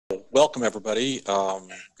Welcome everybody.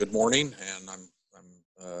 Good morning, and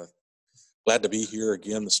I'm glad to be here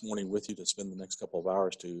again this morning with you to spend the next couple of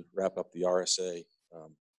hours to wrap up the RSA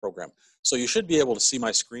program. So you should be able to see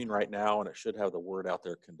my screen right now, and it should have the word out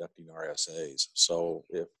there, conducting RSAs. So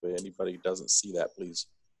if anybody doesn't see that, please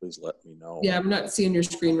let me know. Yeah, I'm not seeing your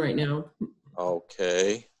screen right now.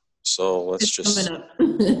 Okay, so let's just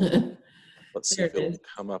let's see if it'll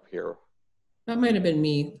come up here. That might have been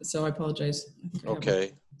me, so I apologize.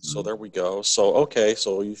 Okay, so there we go. So, okay,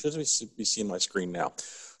 so you should be seeing my screen now.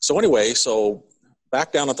 So anyway, so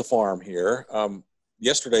back down at the farm here,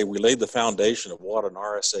 yesterday we laid the foundation of what an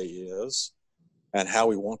RSA is and how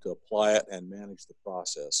we want to apply it and manage the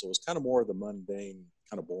process. So it was kind of more of the mundane,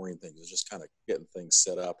 kind of boring things. It's just kind of getting things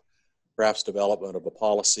set up, perhaps development of a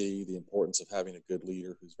policy, the importance of having a good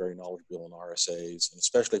leader who's very knowledgeable in RSAs, and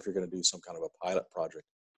especially if you're going to do some kind of a pilot project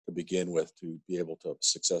to begin with, to be able to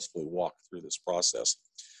successfully walk through this process.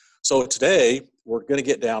 So today we're going to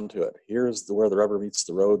get down to it. Here's where the rubber meets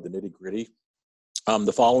the road, the nitty gritty.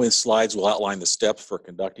 The following slides will outline the steps for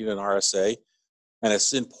conducting an RSA. And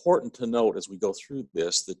it's important to note as we go through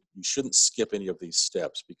this that you shouldn't skip any of these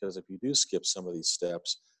steps, because if you do skip some of these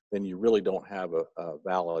steps, then you really don't have a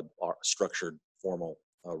valid, structured, formal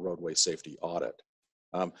roadway safety audit.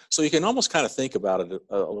 So you can almost kind of think about it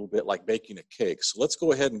a little bit like baking a cake. So let's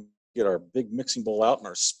go ahead and get our big mixing bowl out and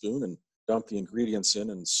our spoon and dump the ingredients in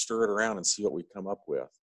and stir it around and see what we come up with.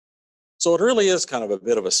 So it really is kind of a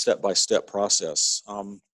bit of a step-by-step process.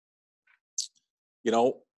 And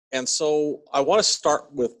so I want to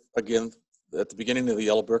start with, again, at the beginning of the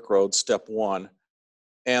yellow brick road, step one.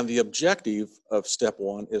 And the objective of step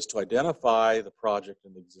one is to identify the project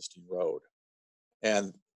and the existing road.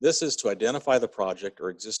 And this is to identify the project or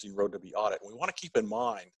existing road to be audited. We want to keep in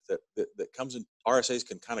mind that comes in, RSAs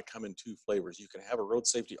can kind of come in two flavors. You can have a road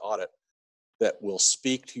safety audit that will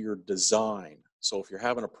speak to your design. So if you're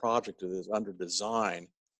having a project that is under design,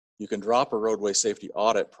 you can drop a roadway safety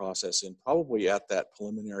audit process in probably at that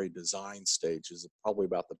preliminary design stage is probably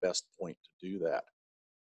about the best point to do that.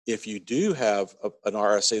 If you do have an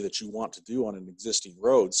RSA that you want to do on an existing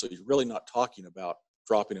road, so you're really not talking about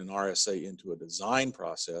dropping an RSA into a design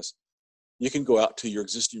process, you can go out to your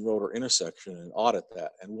existing road or intersection and audit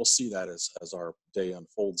that. And we'll see that as our day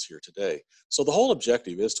unfolds here today. So the whole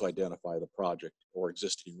objective is to identify the project or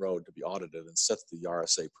existing road to be audited and set the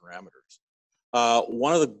RSA parameters.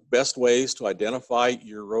 One of the best ways to identify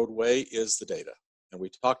your roadway is the data. And we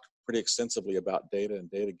talked pretty extensively about data and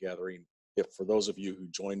data gathering, for those of you who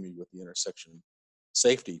joined me with the intersection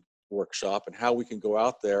safety workshop, and how we can go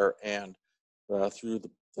out there and through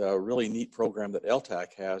the really neat program that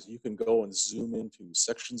LHTAC has, you can go and zoom into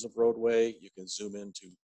sections of roadway, you can zoom into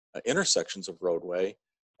intersections of roadway,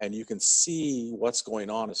 and you can see what's going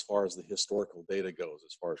on as far as the historical data goes,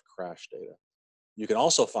 as far as crash data. You can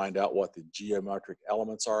also find out what the geometric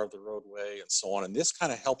elements are of the roadway and so on, and this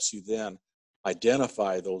kind of helps you then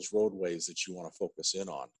identify those roadways that you want to focus in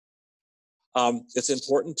on. It's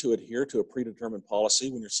important to adhere to a predetermined policy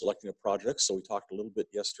when you're selecting a project. So we talked a little bit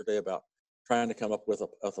yesterday about trying to come up with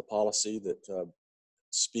a policy that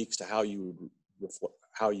speaks to how you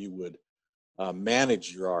would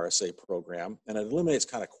manage your RSA program, and it eliminates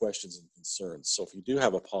kind of questions and concerns. So if you do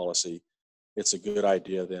have a policy, it's a good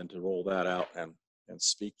idea then to roll that out and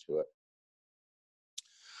speak to it.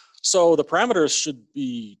 So the parameters should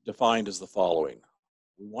be defined as the following.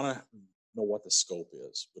 We want to know what the scope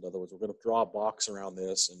is. In other words, we're going to draw a box around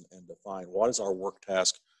this and define what is our work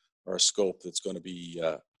task or scope that's going to be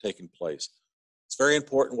taking place. It's very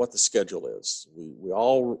important what the schedule is. We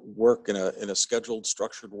all work in a scheduled,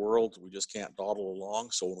 structured world. We just can't dawdle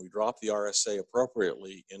along. So when we drop the RSA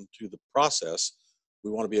appropriately into the process,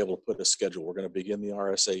 we want to be able to put a schedule. We're going to begin the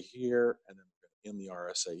RSA here, and then we're going to end the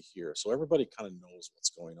RSA here. So everybody kind of knows what's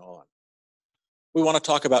going on. We want to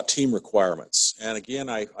talk about team requirements. And again,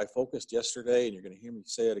 I focused yesterday, and you're going to hear me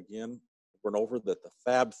say it again over and over, that the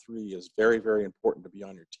Fab 3 is very, very important to be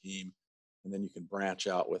on your team. And then you can branch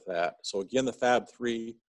out with that. So again, the Fab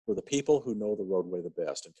 3 for the people who know the roadway the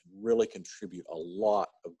best and can really contribute a lot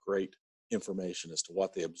of great information as to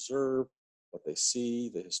what they observe, what they see,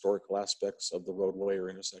 the historical aspects of the roadway or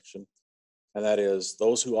intersection. And that is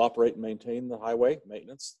those who operate and maintain the highway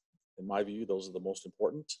maintenance. In my view, those are the most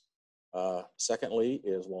important. Secondly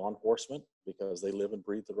is law enforcement, because they live and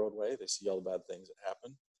breathe the roadway. They see all the bad things that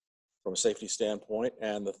happen from a safety standpoint.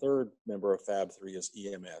 And the third member of Fab 3 is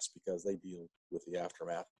EMS, because they deal with the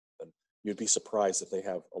aftermath. And you'd be surprised if they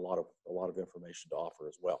have a lot of information to offer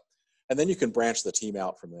as well. And then you can branch the team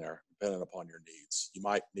out from there, depending upon your needs. You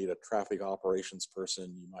might need a traffic operations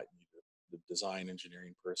person. You might need a design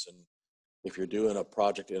engineering person. If you're doing a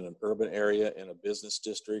project in an urban area, in a business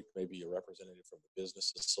district, maybe a representative from the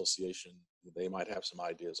business association, they might have some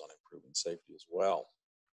ideas on improving safety as well.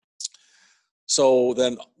 So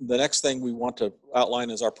then the next thing we want to outline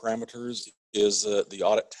as our parameters is the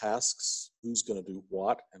audit tasks, who's going to do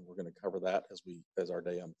what, and we're going to cover that as our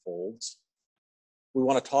day unfolds. We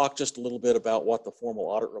want to talk just a little bit about what the formal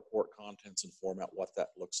audit report contents and format, what that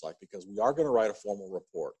looks like, because we are going to write a formal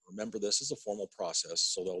report. Remember, this is a formal process,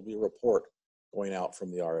 so there'll be a report going out from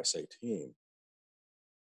the RSA team.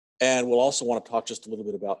 And we'll also want to talk just a little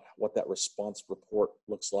bit about what that response report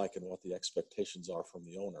looks like and what the expectations are from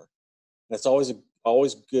the owner. And it's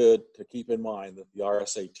always good to keep in mind that the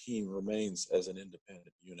RSA team remains as an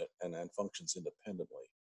independent unit and functions independently.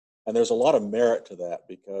 And there's a lot of merit to that,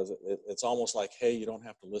 because it's almost like, hey, you don't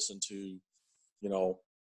have to listen to, you know,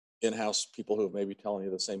 in-house people who are maybe telling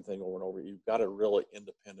you the same thing over and over. You've got a really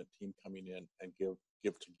independent team coming in and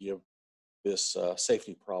give this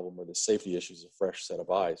safety problem or the safety issues a fresh set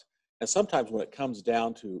of eyes. And sometimes when it comes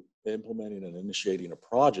down to implementing and initiating a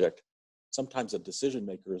project, sometimes the decision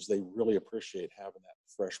makers, they really appreciate having that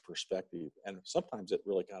fresh perspective. And sometimes it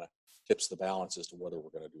really kind of tips the balance as to whether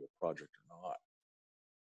we're going to do a project or not.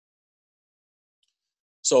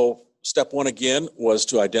 So step one again was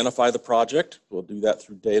to identify the project. We'll do that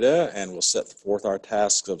through data, and we'll set forth our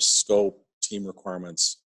tasks of scope, team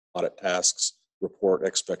requirements, audit tasks, report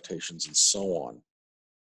expectations, and so on.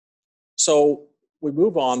 So we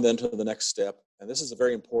move on then to the next step, and this is a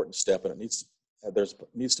very important step, and there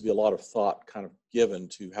needs to be a lot of thought kind of given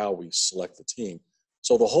to how we select the team.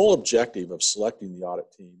 So the whole objective of selecting the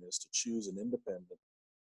audit team is to choose an independent,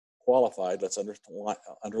 qualified, let's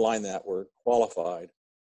underline that word, qualified,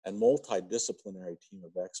 and multidisciplinary team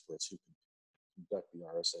of experts who can conduct the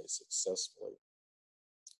RSA successfully.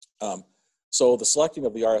 So the selecting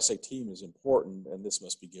of the RSA team is important, and this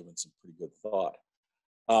must be given some pretty good thought.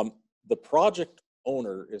 The project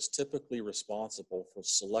owner is typically responsible for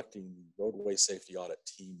selecting the Roadway Safety Audit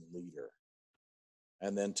team leader.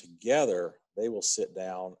 And then together, they will sit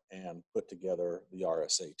down and put together the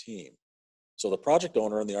RSA team. So the project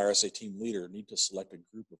owner and the RSA team leader need to select a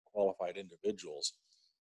group of qualified individuals,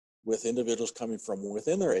 with individuals coming from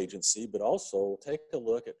within their agency, but also take a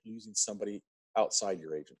look at using somebody outside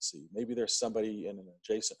your agency. Maybe there's somebody in an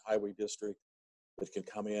adjacent highway district that can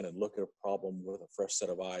come in and look at a problem with a fresh set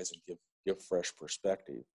of eyes and give fresh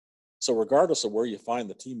perspective. So regardless of where you find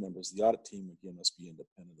the team members, the audit team, again, must be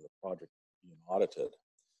independent of the project being audited.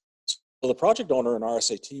 So the project owner and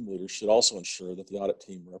RSA team leaders should also ensure that the audit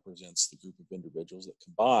team represents the group of individuals that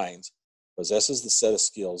combines, possesses the set of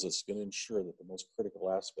skills that's going to ensure that the most critical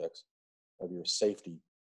aspects of your safety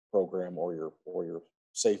program or your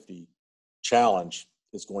safety challenge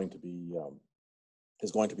is going to be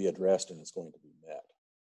addressed and is going to be met.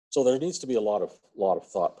 So there needs to be a lot of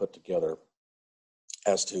thought put together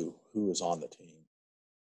as to who is on the team.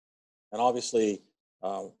 And obviously,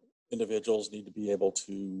 individuals need to be able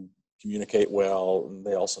to communicate well, and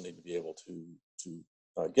they also need to be able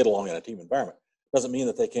to get along in a team environment. Doesn't mean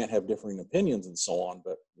that they can't have differing opinions and so on,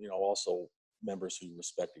 but also members who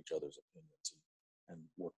respect each other's opinions and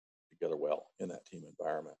work together well in that team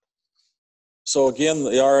environment. So again,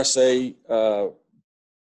 the RSA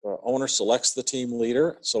owner selects the team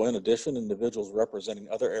leader. So in addition, individuals representing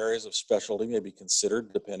other areas of specialty may be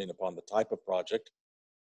considered depending upon the type of project.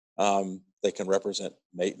 They can represent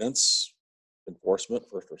maintenance, enforcement,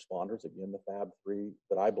 first responders. Again, the Fab 3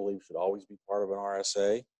 that I believe should always be part of an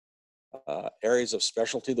RSA. Areas of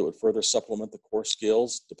specialty that would further supplement the core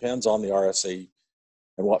skills depends on the RSA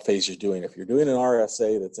and what phase you're doing. If you're doing an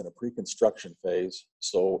RSA that's in a pre-construction phase,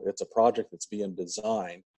 so it's a project that's being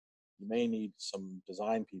designed, you may need some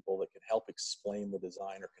design people that can help explain the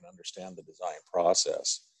design or can understand the design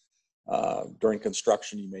process. During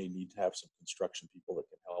construction, you may need to have some construction people that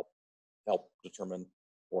can help determine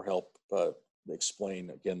or help explain,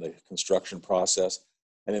 again, the construction process.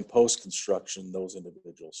 And in post-construction, those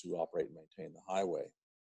individuals who operate and maintain the highway.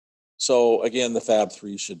 So again, the Fab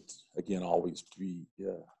 3 should, again, always be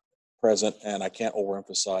present, and I can't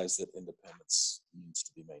overemphasize that independence needs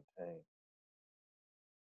to be maintained.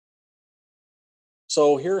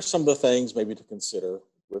 So here are some of the things maybe to consider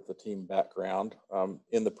with the team background.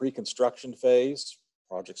 In the pre-construction phase,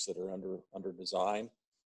 projects that are under design,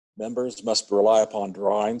 members must rely upon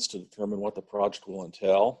drawings to determine what the project will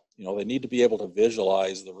entail. They need to be able to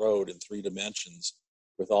visualize the road in 3 dimensions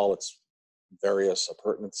with all its various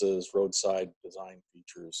appurtenances, roadside design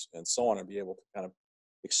features, and so on, and be able to kind of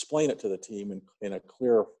explain it to the team in a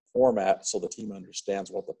clear format so the team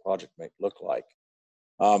understands what the project may look like.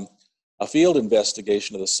 A field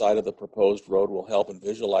investigation of the site of the proposed road will help in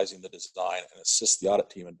visualizing the design and assist the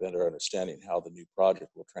audit team in better understanding how the new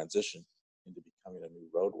project will transition into becoming a new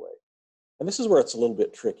roadway. And this is where it's a little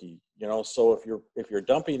bit tricky, you know. So if you're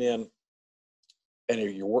dumping in and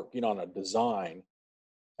you're working on a design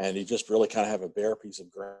and you just really kind of have a bare piece of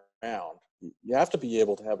ground, you have to be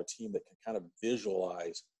able to have a team that can kind of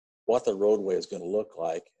visualize what the roadway is going to look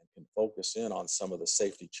like and can focus in on some of the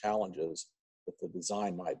safety challenges that the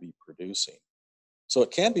design might be producing. So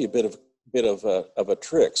it can be a bit of a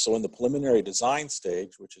trick. So in the preliminary design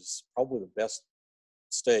stage, which is probably the best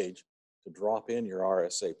stage to drop in your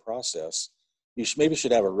RSA process, you maybe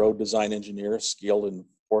should have a road design engineer skilled in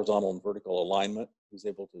horizontal and vertical alignment who's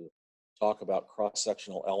able to talk about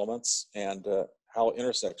cross-sectional elements and how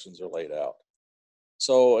intersections are laid out.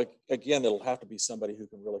 So again, it'll have to be somebody who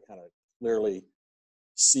can really kind of clearly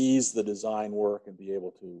sees the design work and be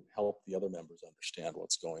able to help the other members understand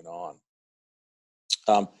what's going on.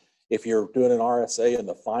 If you're doing an RSA in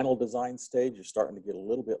the final design stage, you're starting to get a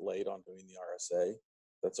little bit late on doing the RSA.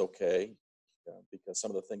 That's okay, because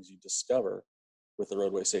some of the things you discover with the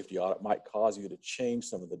roadway safety audit might cause you to change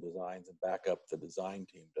some of the designs and back up the design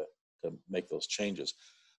team to make those changes.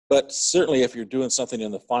 But certainly if you're doing something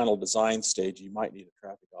in the final design stage, you might need a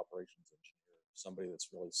traffic operations engineer, somebody that's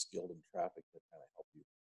really skilled in traffic to kind of help you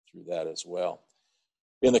through that as well.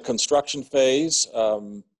 In the construction phase,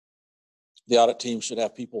 the audit team should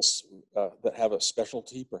have people that have a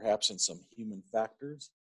specialty, perhaps in some human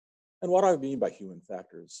factors. And what do I mean by human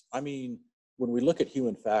factors? I mean, when we look at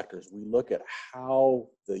human factors, we look at how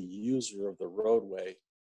the user of the roadway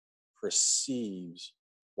perceives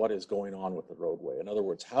what is going on with the roadway. In other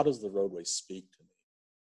words, how does the roadway speak to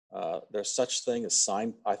me? There's such thing as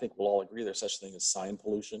sign, I think we'll all agree there's such thing as sign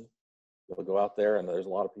pollution. You'll go out there and there's a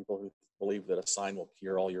lot of people who believe that a sign will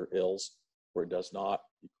cure all your ills, where it does not.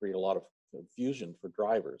 You create a lot of confusion for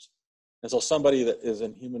drivers. And so somebody that is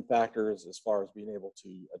in human factors as far as being able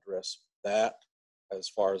to address that, as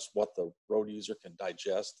far as what the road user can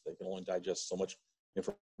digest, they can only digest so much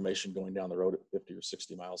information going down the road at 50 or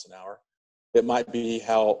 60 miles an hour. It might be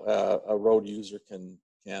how a road user can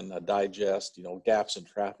digest, you know, gaps in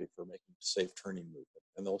traffic for making safe turning movement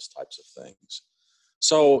and those types of things.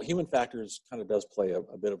 So human factors kind of does play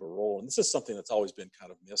a bit of a role, and this is something that's always been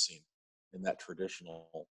kind of missing in that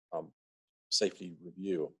traditional safety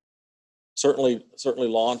review. Certainly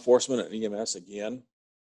law enforcement and EMS again,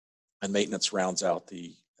 and maintenance rounds out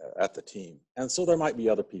at the team. And so there might be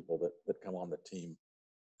other people that come on the team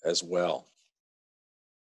as well.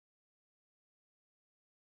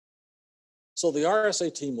 So the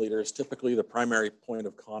RSA team leader is typically the primary point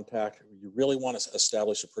of contact. You really want to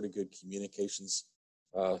establish a pretty good communications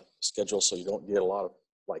schedule so you don't get a lot of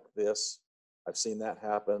like this. I've seen that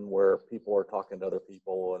happen where people are talking to other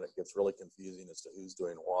people and it gets really confusing as to who's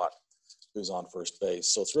doing what, who's on first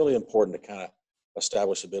base. So it's really important to kind of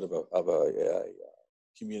establish a bit of a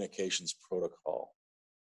communications protocol.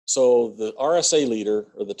 So the RSA leader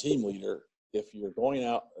or the team leader, if you're going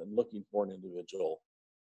out and looking for an individual,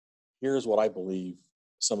 here's what I believe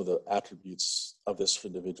some of the attributes of this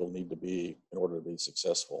individual need to be in order to be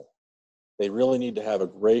successful. They really need to have a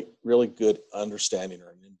really good understanding or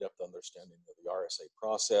an in-depth understanding of the RSA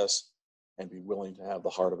process and be willing to have the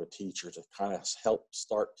heart of a teacher to kind of help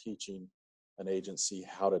start teaching an agency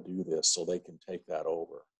how to do this so they can take that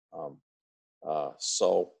over.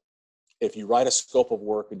 So if you write a scope of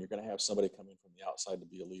work and you're going to have somebody coming from the outside to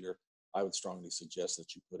be a leader, I would strongly suggest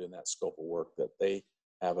that you put in that scope of work that they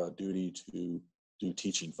have a duty to do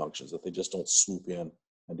teaching functions, that they just don't swoop in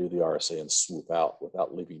and do the RSA and swoop out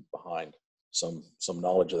without leaving behind some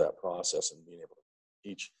knowledge of that process and being able to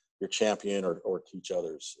teach your champion or teach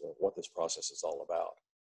others what this process is all about.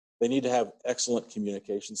 They need to have excellent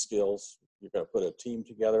communication skills. You're going to put a team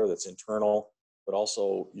together that's internal, but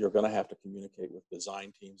also you're going to have to communicate with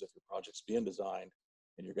design teams if your project's being designed,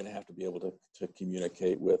 and you're going to have to be able to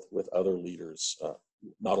communicate with other leaders,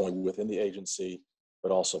 not only within the agency,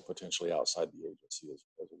 but also potentially outside the agency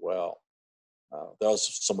as well.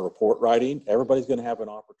 There's some report writing. Everybody's going to have an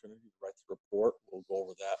opportunity to write the report. We'll go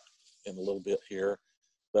over that in a little bit here.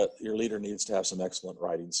 But your leader needs to have some excellent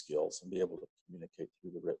writing skills and be able to communicate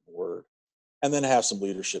through the written word. And then have some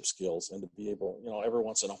leadership skills and to be able, you know, every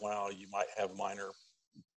once in a while you might have minor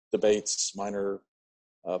debates, minor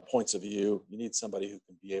points of view. You need somebody who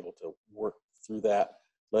can be able to work through that,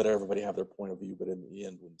 let everybody have their point of view, but in the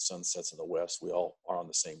end, when the sun sets in the west, we all are on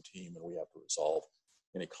the same team and we have to resolve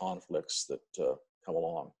any conflicts that come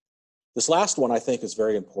along. This last one I think is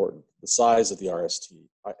very important, the size of the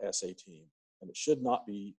RSA team, and it should not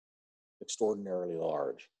be extraordinarily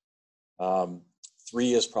large.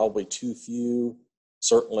 3 is probably too few.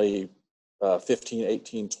 Certainly 15,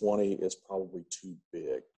 18, 20 is probably too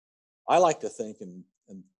big. I like to think, and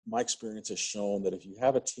my experience has shown, that if you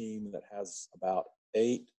have a team that has about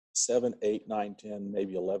 7, 8, 9, 10,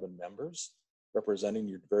 maybe 11 members representing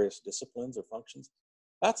your various disciplines or functions,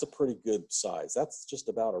 that's a pretty good size. That's just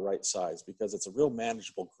about a right size, because it's a real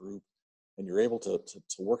manageable group, and you're able to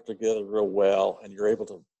work together real well, and you're able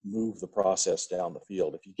to move the process down the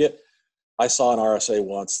field. If you get, I saw an RSA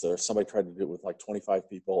once there, somebody tried to do it with like 25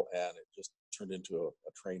 people, and it just turned into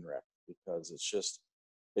a train wreck, because it's just,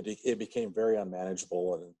 it became very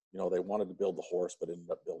unmanageable. And, you know, they wanted to build the horse, but ended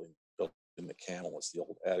up building the camel, as the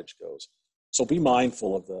old adage goes. So be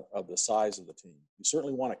mindful of the size of the team. You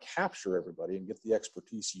certainly want to capture everybody and get the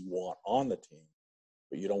expertise you want on the team,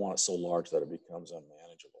 but you don't want it so large that it becomes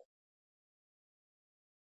unmanageable.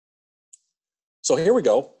 So here we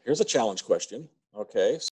go. Here's a challenge question.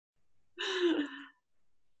 Okay.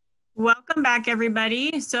 Welcome back,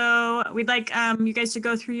 everybody. So we'd like you guys to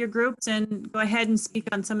go through your groups and go ahead and speak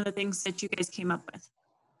on some of the things that you guys came up with.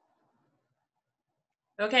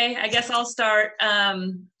 Okay, I guess I'll start.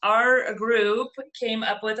 Our group came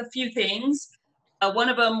up with a few things. One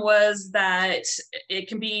of them was that it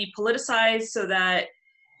can be politicized, so that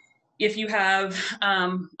if you have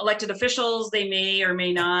elected officials, they may or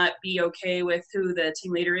may not be okay with who the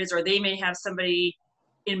team leader is, or they may have somebody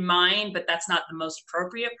in mind, but that's not the most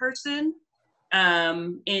appropriate person.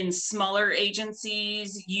 In smaller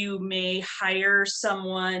agencies, you may hire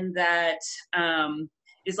someone that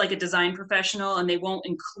is like a design professional, and they won't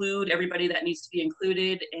include everybody that needs to be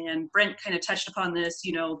included. And Brent kind of touched upon this,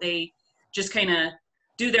 you know, they just kind of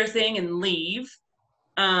do their thing and leave.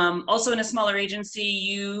 Also in a smaller agency,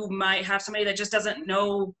 you might have somebody that just doesn't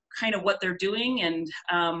know kind of what they're doing, and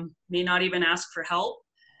may not even ask for help.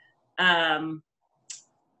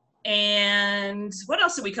 And what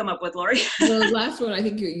else did we come up with, Lori? The last one, I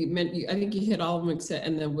think you meant, I think you hit all of them except,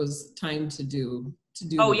 and then was time to do.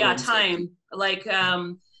 Oh yeah, time. Like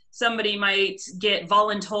somebody might get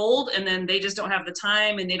voluntold, and then they just don't have the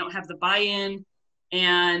time, and they don't have the buy-in,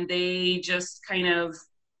 and they just kind of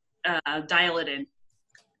dial it in.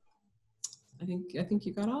 I think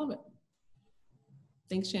you got all of it.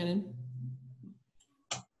 Thanks, Shannon.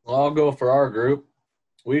 Well, I'll go for our group.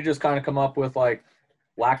 We just kind of come up with like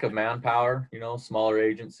lack of manpower, you know, smaller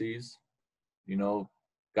agencies, you know,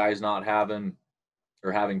 guys not having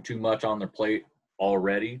or having too much on their plate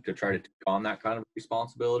already to try to take on that kind of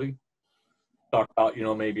responsibility. Talk about, you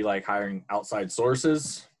know, maybe like hiring outside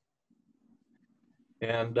sources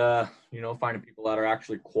and, you know, finding people that are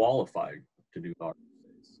actually qualified to do RSAs.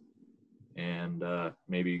 And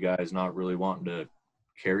maybe you guys not really wanting to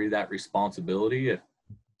carry that responsibility if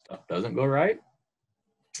stuff doesn't go right.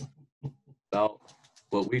 About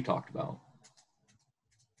what we talked about.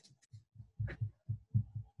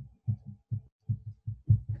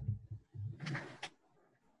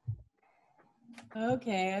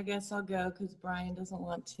 Okay, I guess I'll go because Brian doesn't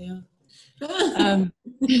want to.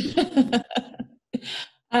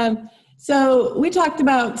 So we talked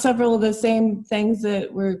about several of the same things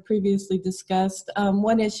that were previously discussed.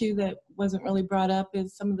 One issue that wasn't really brought up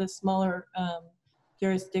is some of the smaller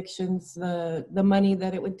jurisdictions, the money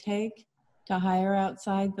that it would take to hire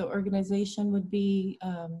outside the organization would be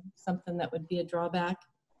something that would be a drawback.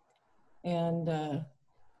 And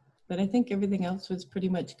but I think everything else was pretty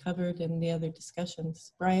much covered in the other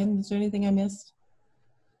discussions. Brian, is there anything I missed?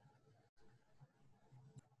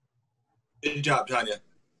 Good job, Tanya.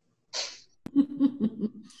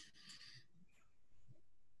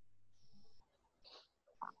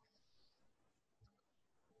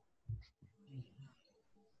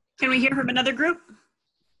 Can we hear from another group?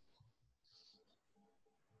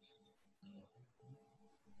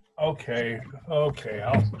 Okay.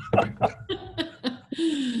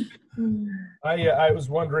 I was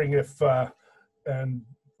wondering if, and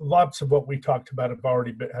lots of what we talked about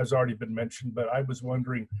has already been mentioned, but I was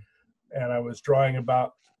wondering, and I was drawing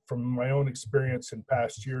about from my own experience in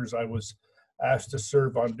past years. I was asked to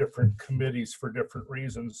serve on different committees for different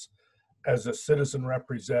reasons as a citizen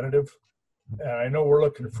representative. And I know we're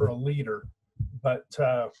looking for a leader, but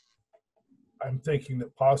I'm thinking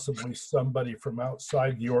that possibly somebody from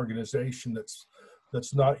outside the organization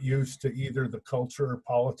that's not used to either the culture or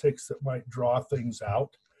politics that might draw things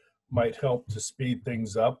out might help to speed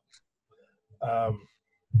things up.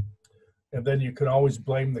 And then you can always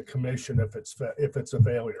blame the commission if it's a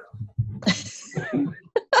failure. You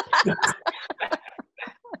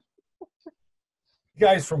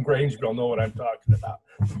guys from Grangeville know what I'm talking about.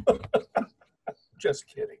 Just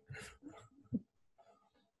kidding.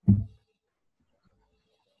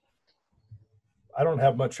 I don't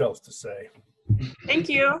have much else to say. Thank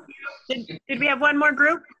you. Did we have one more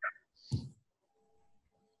group?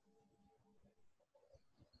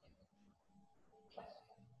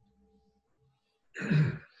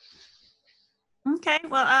 Okay,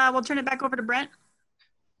 well, we'll turn it back over to Brent.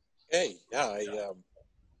 Hey, yeah,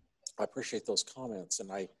 I appreciate those comments,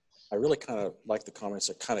 and I really kind of like the comments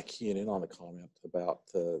that kind of keying in on the comment about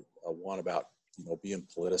the one about being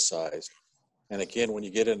politicized. And again, when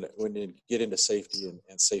you get into safety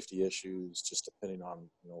and safety issues, just depending on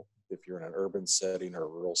if you're in an urban setting or a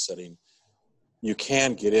rural setting, you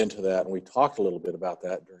can get into that. And we talked a little bit about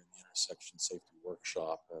that during the intersection safety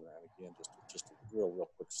workshop. And again, just a real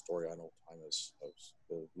quick story. I know time is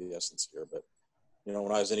the essence here, but when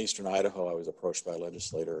I was in eastern Idaho, I was approached by a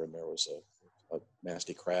legislator, and there was a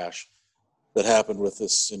nasty crash that happened with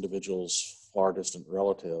this individual's far distant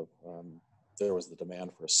relative. There was the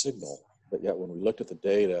demand for a signal, but yet when we looked at the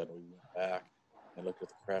data and we went back and looked at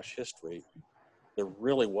the crash history, there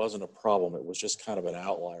really wasn't a problem. It was just kind of an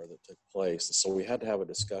outlier that took place. And so we had to have a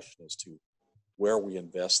discussion as to where we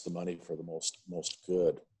invest the money for the most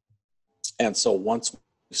good. And so once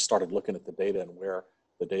we started looking at the data and where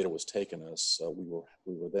the data was taking us, we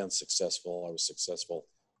were then successful. I was successful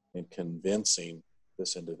in convincing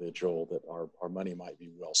this individual that our money might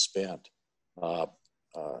be well spent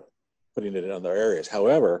putting it in other areas.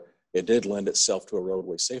 However, it did lend itself to a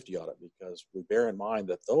roadway safety audit, because we bear in mind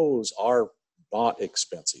that those are not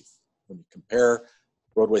expensive. When you compare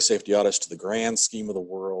roadway safety audits to the grand scheme of the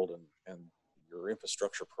world and your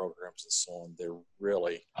infrastructure programs and so on, they're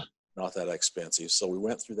really not that expensive. So we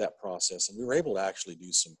went through that process, and we were able to actually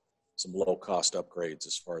do some low cost upgrades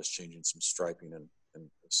as far as changing some striping and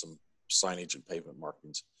some signage and pavement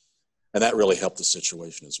markings. And that really helped the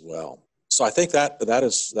situation as well. So I think that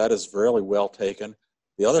is really well taken.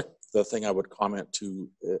 The thing I would comment to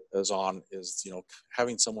is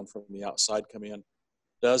having someone from the outside come in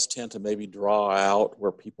does tend to maybe draw out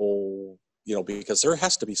where people, because there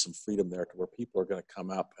has to be some freedom there to where people are going to come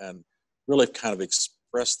up and really kind of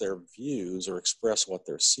express their views or express what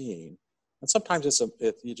they're seeing. And sometimes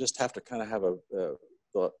you just have to kind of have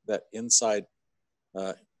that inside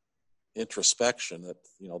introspection that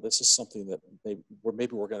this is something that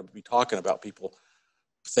maybe we're going to be talking about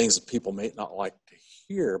things that people may not like to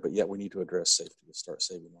hear, but yet we need to address safety to start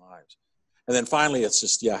saving lives. And then finally, it's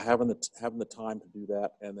just having the time to do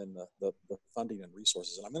that, and then the funding and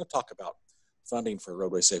resources. And I'm going to talk about funding for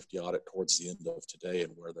roadway safety audit towards the end of today,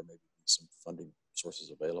 and where there may be some funding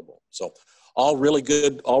sources available. So all really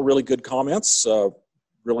good comments.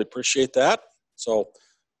 Really appreciate that. So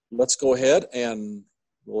let's go ahead and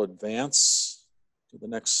we'll advance to the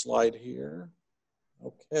next slide here.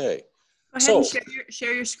 Okay. Go ahead and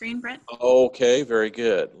share your screen, Brent. Okay, very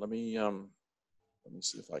good. Let me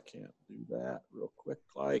see if I can't do that real quick.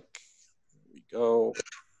 There we go.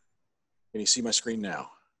 Can you see my screen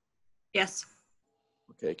now? Yes.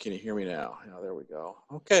 Okay, can you hear me now? Yeah, there we go.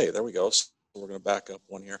 Okay, there we go. So we're going to back up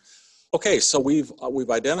one here. Okay, so we've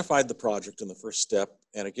identified the project in the first step,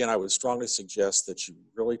 and again, I would strongly suggest that you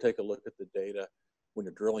really take a look at the data when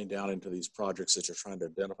you're drilling down into these projects that you're trying to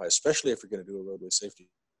identify, especially if you're going to do a roadway safety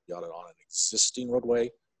audit on an existing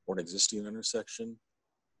roadway or an existing intersection.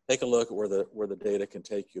 Take a look at where the data can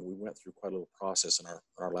take you. We went through quite a little process in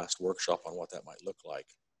our last workshop on what that might look like.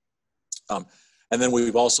 And then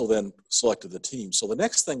we've also then selected the team. So the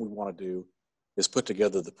next thing we want to do is put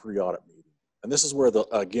together the pre-audit meeting. And this is where the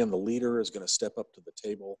leader is going to step up to the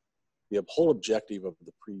table. The whole objective of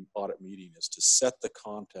the pre-audit meeting is to set the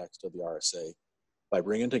context of the RSA by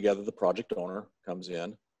bringing together the project owner comes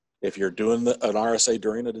in. If you're doing an RSA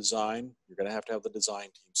during a design, you're going to have the design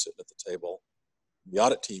team sitting at the table. The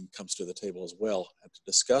audit team comes to the table as well, and to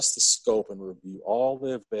discuss the scope and review all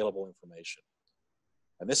the available information.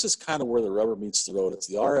 And this is kind of where the rubber meets the road. It's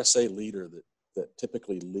the RSA leader that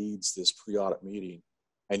typically leads this pre-audit meeting,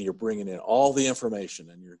 and you're bringing in all the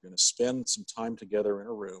information, and you're going to spend some time together in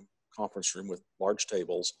a conference room with large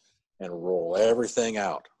tables, and roll everything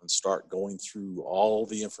out and start going through all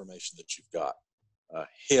the information that you've got.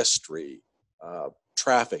 History,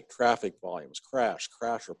 traffic volumes, crash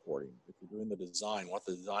reporting. If you're doing the design, what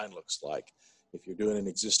the design looks like. If you're doing an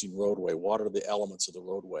existing roadway, what are the elements of the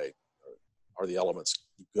roadway? Are the elements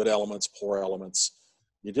good elements, poor elements?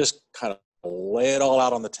 You just kind of lay it all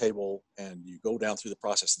out on the table, and you go down through the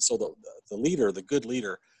process. And so the good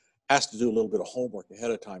leader, has to do a little bit of homework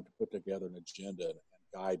ahead of time to put together an agenda and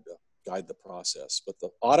guide the process. But the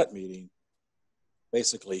audit meeting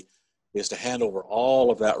basically is to hand over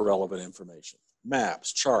all of that relevant information: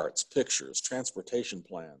 maps, charts, pictures, transportation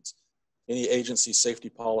plans, any agency safety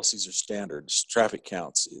policies or standards, traffic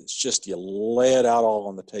counts. It's just you lay it out all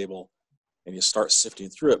on the table and you start sifting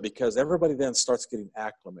through it, because everybody then starts getting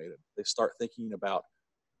acclimated. They start thinking about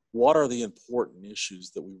what are the important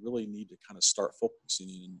issues that we really need to kind of start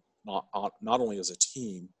focusing on, not only as a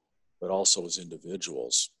team, but also as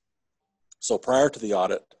individuals. So prior to the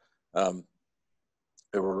audit,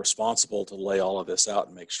 they were responsible to lay all of this out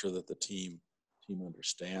and make sure that the team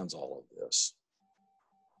understands all of this.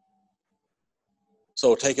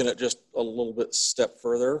 So taking it just a little bit step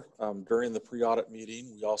further, during the pre-audit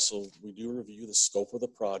meeting, we do review the scope of the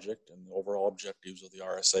project and the overall objectives of the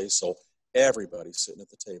RSA. So everybody sitting at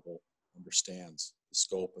the table understands the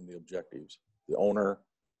scope and the objectives. The owner,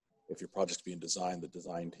 if your project's being designed, the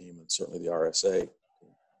design team, and certainly the RSA.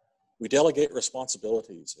 We delegate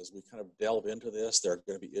responsibilities. As we kind of delve into this, there are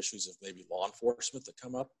going to be issues of maybe law enforcement that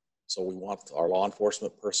come up. So we want our law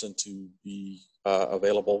enforcement person to be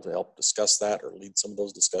available to help discuss that or lead some of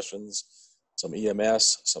those discussions. Some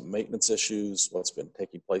EMS, some maintenance issues, what's been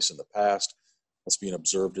taking place in the past, what's being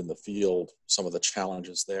observed in the field, some of the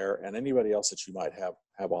challenges there, and anybody else that you might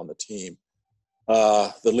have on the team.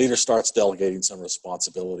 The leader starts delegating some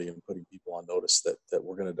responsibility and putting people on notice that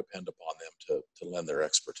we're going to depend upon them to lend their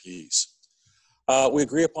expertise. We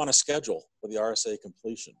agree upon a schedule for the RSA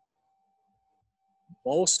completion.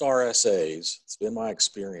 Most RSAs, it's been my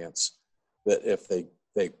experience, that if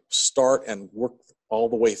they start and work all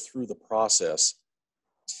the way through the process,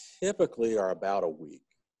 typically are about a week.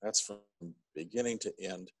 That's from beginning to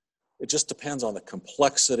end. It just depends on the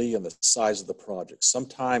complexity and the size of the project.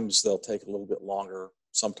 Sometimes they'll take a little bit longer.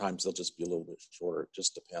 Sometimes they'll just be a little bit shorter. It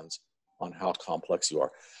just depends on how complex you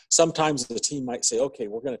are. Sometimes the team might say, okay,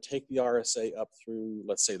 we're going to take the RSA up through,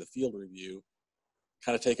 let's say, the field review,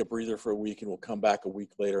 kind of take a breather for a week, and we'll come back a week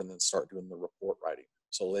later and then start doing the report writing.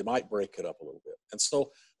 So they might break it up a little bit. And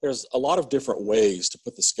so there's a lot of different ways to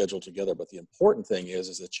put the schedule together, but the important thing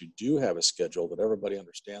is that you do have a schedule that everybody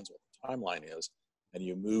understands what the timeline is, and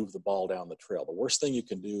you move the ball down the trail. The worst thing you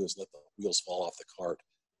can do is let the wheels fall off the cart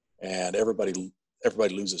and everybody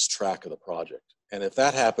loses track of the project. And if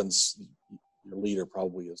that happens, your leader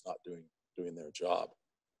probably is not doing their job.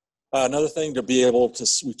 Another thing to be able to,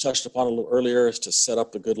 we touched upon a little earlier, is to set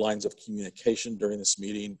up the good lines of communication during this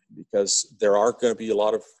meeting, because there are going to be a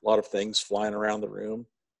lot of things flying around the room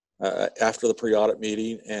after the pre-audit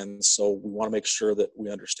meeting. And so we want to make sure that we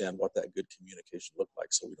understand what that good communication looked like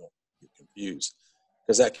so we don't get confused,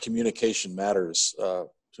 because that communication matters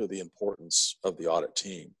to the importance of the audit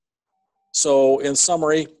team. So in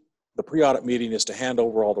summary, the pre-audit meeting is to hand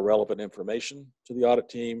over all the relevant information to the audit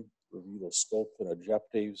team, review the scope and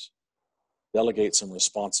objectives, delegate some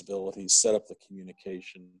responsibilities, set up the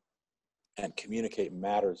communication, and communicate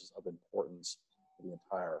matters of importance to the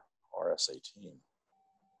entire RSA team.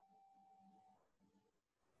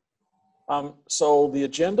 So the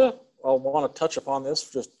agenda, I'll want to touch upon this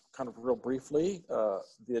just kind of real briefly.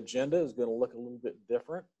 The agenda is going to look a little bit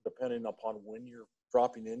different depending upon when you're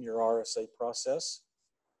dropping in your RSA process.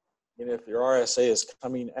 And if your RSA is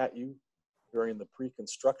coming at you during the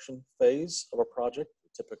pre-construction phase of a project,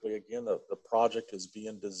 typically, again, the project is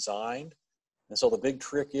being designed. And so the big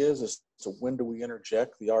trick is to when do we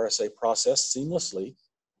interject the RSA process seamlessly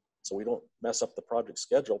so we don't mess up the project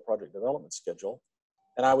schedule, project development schedule.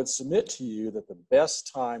 And I would submit to you that the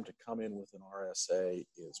best time to come in with an RSA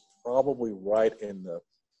is probably right in the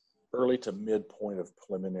early to midpoint of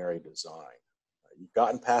preliminary design. You've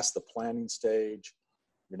gotten past the planning stage.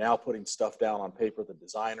 You're now putting stuff down on paper. The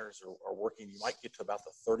designers are working. You might get to about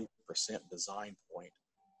the 30% design point.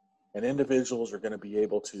 And individuals are going to be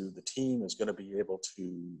able to, the team is going to be able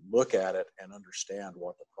to look at it and understand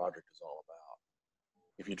what the project is all about.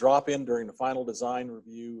 If you drop in during the final design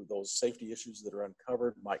review, those safety issues that are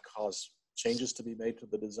uncovered might cause changes to be made to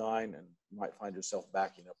the design, and you might find yourself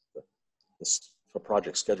backing up the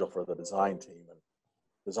project schedule for the design team. And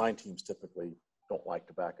design teams typically don't like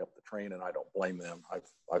to back up the train, and I don't blame them.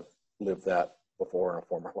 I've lived that before in a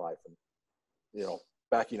former life, and you know,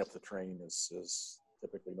 backing up the train is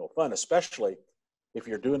typically no fun, especially if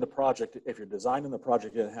you're doing the project, if you're designing the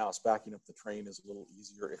project in-house. Backing up the train is a little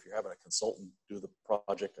easier. If you're having a consultant do the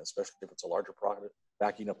project, especially if it's a larger project,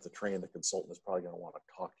 backing up the train, the consultant is probably going to want to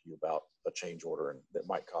talk to you about a change order, and that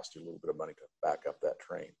might cost you a little bit of money to back up that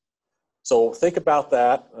train. So think about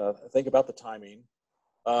that. Think about the timing.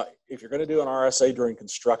 If you're going to do an RSA during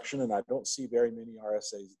construction, and I don't see very many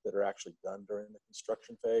RSAs that are actually done during the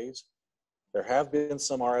construction phase, there have been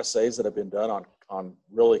some RSAs that have been done on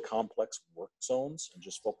really complex work zones and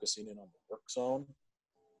just focusing in on the work zone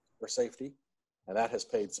for safety. And that has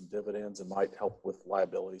paid some dividends and might help with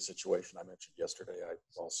liability situation I mentioned yesterday. I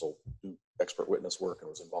also do expert witness work and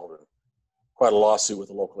was involved in quite a lawsuit with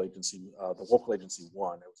the local agency. The local agency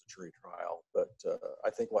won. It was a jury trial. But I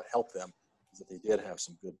think what helped them is that they did have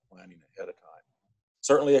some good planning ahead of time.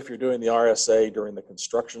 Certainly if you're doing the RSA during the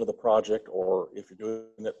construction of the project, or if you're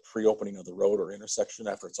doing it pre-opening of the road or intersection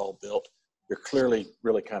after it's all built, you're clearly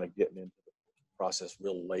really kind of getting into the process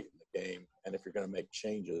real late in the game. And if you're going to make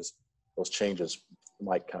changes, those changes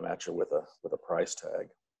might come at you with a price tag.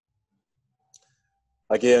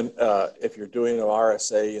 Again, if you're doing an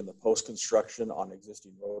RSA in the post-construction on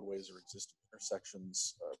existing roadways or existing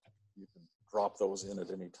intersections, you can drop those in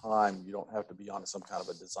at any time. You don't have to be on some kind of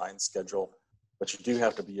a design schedule, but you do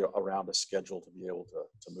have to be around a schedule to be able to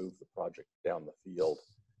move the project down the field.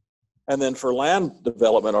 And then for land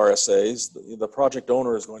development RSAs, the project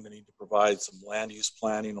owner is going to need to provide some land use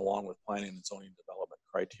planning along with planning and zoning development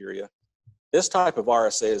criteria. This type of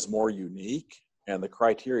RSA is more unique, and the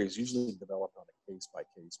criteria is usually developed on a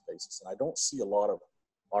case-by-case basis. And I don't see a lot of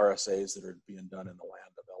RSAs that are being done in the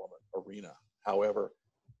land development arena. However,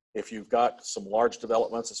 if you've got some large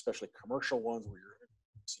developments, especially commercial ones where you're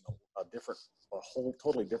a whole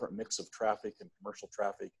totally different mix of traffic and commercial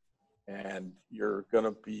traffic, and you're going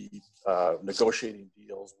to be negotiating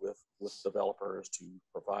deals with developers to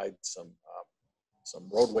provide some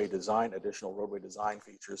roadway design, additional roadway design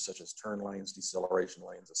features such as turn lanes, deceleration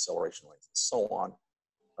lanes, acceleration lanes, and so on.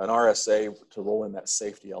 An RSA to roll in that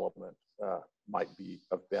safety element might be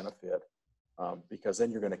of benefit because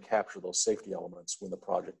then you're going to capture those safety elements when the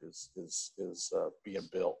project is being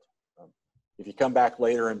built. If you come back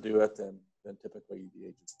later and do it, then typically the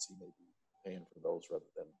agency may be paying for those rather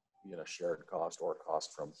than being a shared cost or a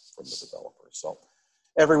cost from the developer. So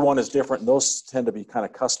everyone is different, and those tend to be kind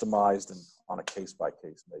of customized and on a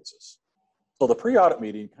case-by-case basis. So the pre-audit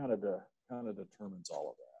meeting kind of determines all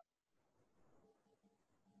of that.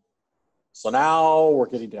 So now we're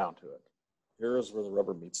getting down to it. Here's where the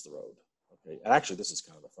rubber meets the road. Okay, and actually this is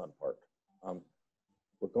kind of the fun part.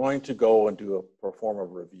 We're going to go and perform a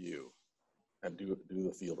review and do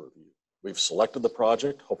the field review. We've selected the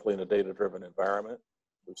project, hopefully in a data-driven environment.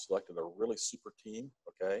 We've selected a really super team,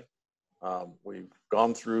 okay? We've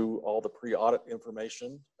gone through all the pre-audit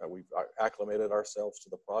information. We've acclimated ourselves to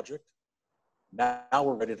the project. Now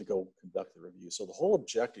we're ready to go conduct the review. So the whole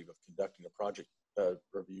objective of conducting a project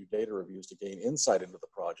review, data review, is to gain insight into the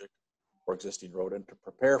project or existing road and to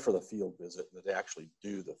prepare for the field visit and to actually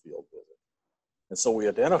do the field visit. And so we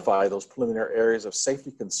identify those preliminary areas of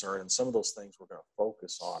safety concern, and some of those things we're going to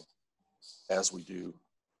focus on as we do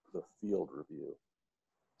the field review.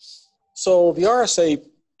 So the RSA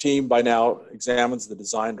team by now examines the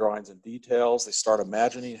design drawings and details. They start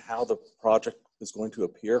imagining how the project is going to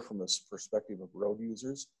appear from the perspective of road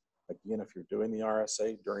users. Again, if you're doing the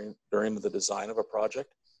RSA during the design of a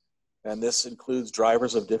project. And this includes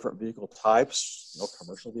drivers of different vehicle types,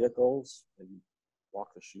 commercial vehicles, maybe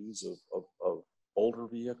walk the shoes of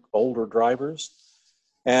older drivers.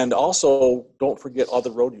 And also don't forget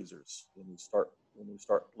other road users when we start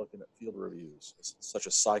looking at field reviews, such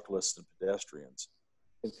as cyclists and pedestrians,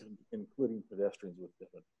 including pedestrians with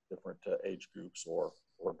different age groups or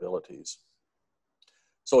abilities.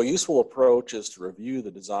 So a useful approach is to review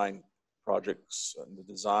the design projects and the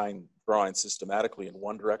design drawing systematically in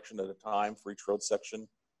one direction at a time for each road section,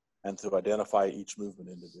 and to identify each movement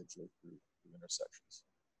individually through intersections.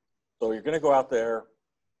 So you're going to go out there,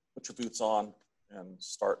 put your boots on, and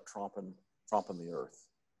start tromping the earth.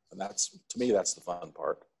 And to me, that's the fun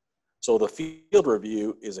part. So the field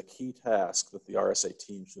review is a key task that the RSA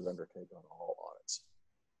team should undertake on all audits.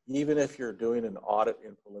 Even if you're doing an audit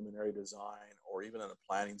in preliminary design or even in a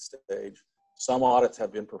planning stage, some audits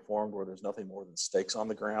have been performed where there's nothing more than stakes on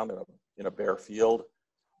the ground in a bare field.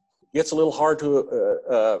 It gets a little hard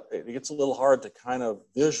to kind of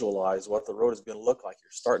visualize what the road is going to look like.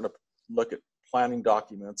 You're starting to look at planning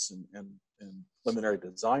documents and preliminary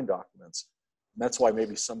design documents. And that's why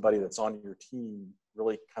maybe somebody that's on your team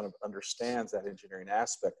really kind of understands that engineering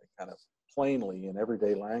aspect and kind of plainly in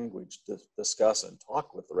everyday language discuss and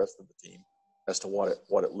talk with the rest of the team as to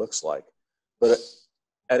what it looks like. But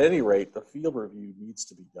at any rate, the field review needs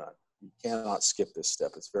to be done. You cannot skip this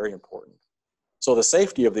step. It's very important. So the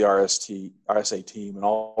safety of the RSA team and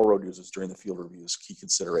all road users during the field review is key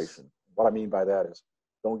consideration. What I mean by that is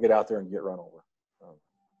don't get out there and get run over.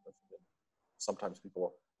 Sometimes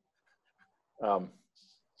people kind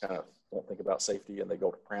of don't think about safety and they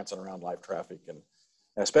go prancing around live traffic. And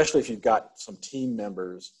especially if you've got some team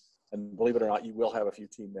members, and believe it or not, you will have a few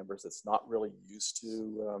team members that's not really used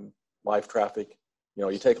to live traffic.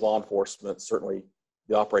 You take law enforcement, certainly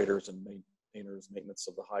the operators and maintainers, maintenance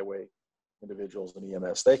of the highway individuals, and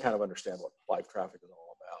EMS, they kind of understand what live traffic is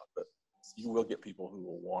all about. But you will get people who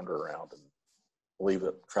will wander around and believe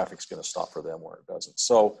that traffic's going to stop for them where it doesn't.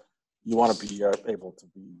 So you want to be able to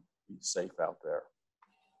be safe out there.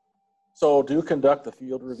 So do conduct the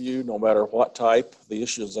field review, no matter what type. The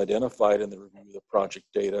issues identified in the review of the project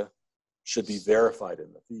data should be verified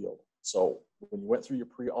in the field. So when you went through your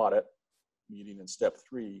pre-audit meeting in step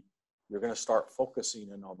 3, you're going to start focusing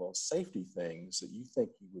in on those safety things that you think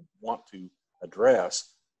you would want to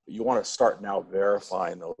address, but you want to start now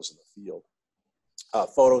verifying those in the field.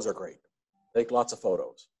 Photos are great. Take lots of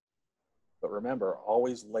photos. But remember,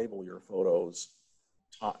 always label your photos,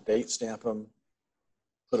 date stamp them,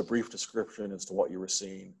 put a brief description as to what you were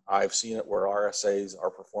seeing. I've seen it where RSAs are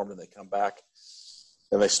performed and they come back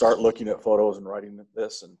and they start looking at photos and writing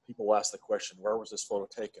this, and people ask the question, where was this photo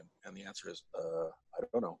taken? And the answer is, I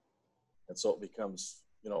don't know. And so it becomes,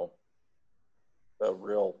 you know,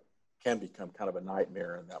 can become kind of a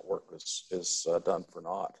nightmare, and that work is done for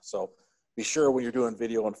naught. So be sure when you're doing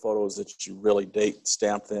video and photos that you really date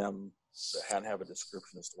stamp them and have a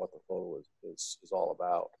description as to what the photo is all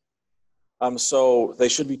about. So they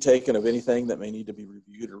should be taken of anything that may need to be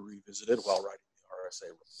reviewed or revisited while writing the RSA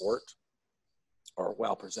report or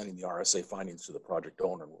while presenting the RSA findings to the project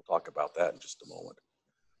owner, and we'll talk about that in just a moment.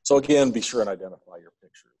 So again, be sure and identify your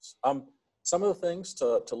pictures. Some of the things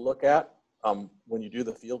to look at when you do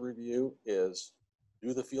the field review is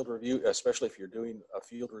do the field review, especially if you're doing a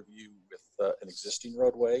field review with an existing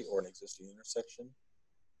roadway or an existing intersection.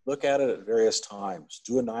 Look at it at various times.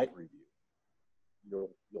 Do a night review.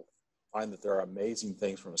 You'll find that there are amazing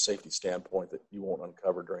things from a safety standpoint that you won't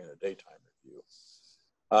uncover during a daytime review.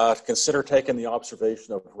 Consider taking the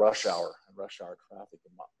observation of rush hour and rush hour traffic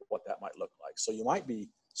and what that might look like. So you might be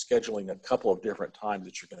scheduling a couple of different times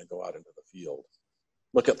that you're going to go out into the field.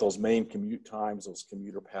 Look at those main commute times, those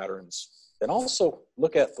commuter patterns, and also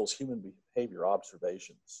look at those human behavior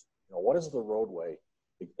observations. You know, what is the roadway,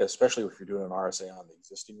 especially if you're doing an RSA on the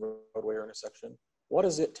existing roadway or intersection? What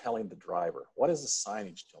is it telling the driver? What is the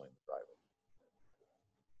signage telling the driver?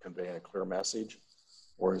 Conveying a clear message,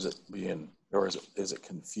 or is it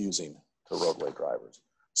confusing to roadway drivers?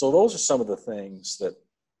 So those are some of the things that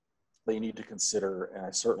they need to consider, and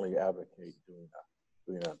I certainly advocate doing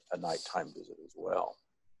a nighttime visit as well.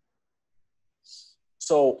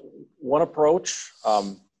 So one approach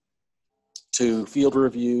to field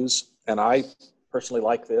reviews, and I personally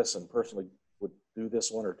like this and personally would do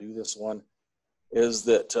this one or do this one, is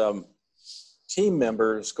that team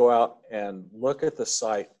members go out and look at the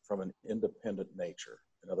site from an independent nature.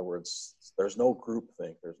 In other words, there's no group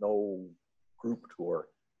think, there's no group tour.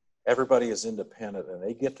 Everybody is independent, and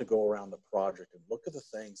they get to go around the project and look at the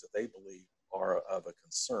things that they believe are of a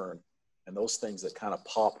concern, and those things that kind of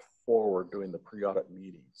popped forward during the pre-audit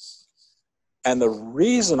meetings. And the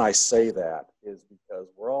reason I say that is because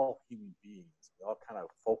we're all human beings. We all kind of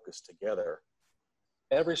focus together.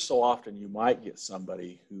 Every so often you might get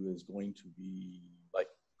somebody who is going to be like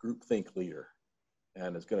groupthink leader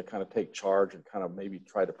and is going to kind of take charge and kind of maybe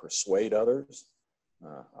try to persuade others.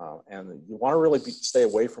 And you want to really stay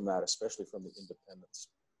away from that, especially from the independence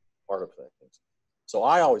part of things. So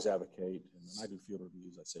I always advocate, and when I do field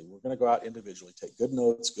reviews, I say, we're going to go out individually, take good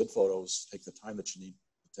notes, good photos, take the time that you need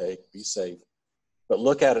to take, be safe, but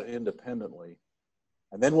look at it independently.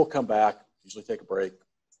 And then we'll come back, usually take a break,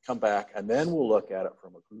 come back, and then we'll look at it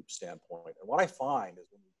from a group standpoint. And what I find is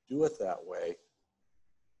when we do it that way,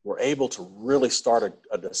 we're able to really start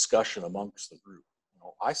a discussion amongst the group. You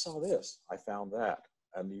know, I saw this, I found that.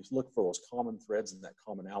 And you look for those common threads and that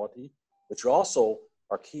commonality, but you also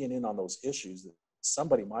are keying in on those issues that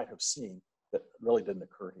somebody might have seen that really didn't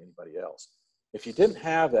occur to anybody else. If you didn't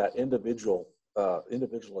have that individualization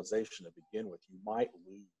to begin with, you might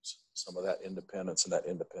lose some of that independence and that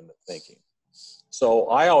independent thinking. So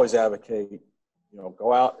I always advocate, you know,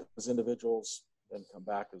 go out as individuals, then come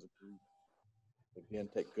back as a group. Again,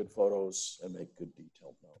 take good photos and make good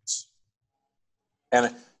detailed notes.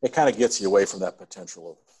 And it kind of gets you away from that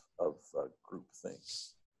potential of group think.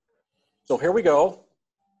 So here we go,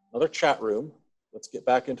 another chat room. Let's get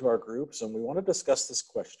back into our groups, and we want to discuss this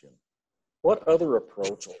question. What other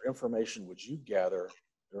approach or information would you gather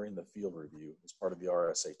during the field review as part of the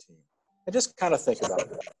RSA team? And just kind of think about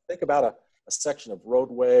it. Think about a section of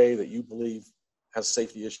roadway that you believe has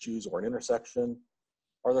safety issues, or an intersection.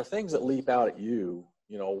 Are there things that leap out at you?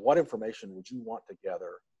 You know, what information would you want to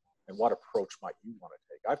gather, and what approach might you want to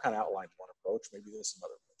take? I've kind of outlined one approach. Maybe there's some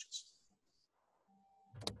other approaches.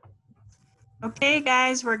 Okay,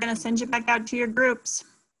 guys, we're going to send you back out to your groups.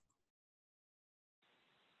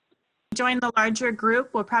 join the larger group,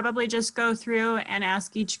 we'll probably just go through and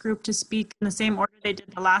ask each group to speak in the same order they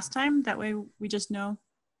did the last time. That way we just know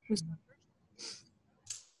who's.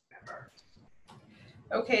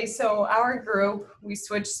 Okay, so our group, we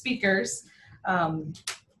switched speakers.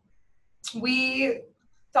 We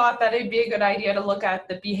thought that it'd be a good idea to look at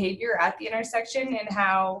the behavior at the intersection and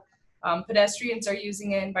how pedestrians are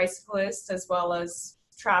using it and bicyclists, as well as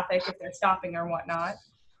traffic if they're stopping or whatnot.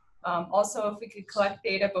 Also, if we could collect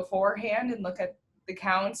data beforehand and look at the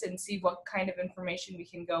counts and see what kind of information we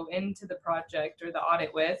can go into the project or the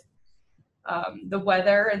audit with. The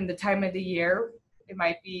weather and the time of the year, it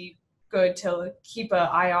might be good to keep an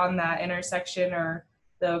eye on that intersection or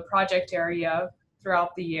the project area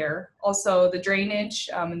throughout the year. Also the drainage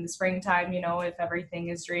in the springtime, you know, if everything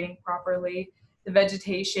is draining properly. The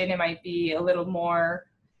vegetation, it might be a little more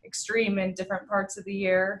extreme in different parts of the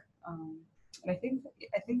year. And I think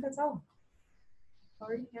that's all.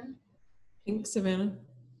 Sorry, yeah. Thanks, Savannah.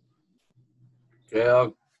 Yeah.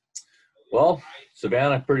 Well,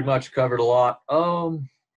 Savannah pretty much covered a lot on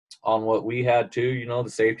what we had too, you know, the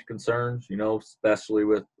safety concerns, you know, especially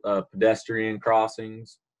with pedestrian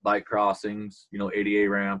crossings, bike crossings, you know, ADA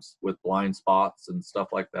ramps with blind spots and stuff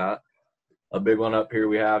like that. A big one up here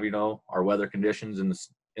we have, you know, our weather conditions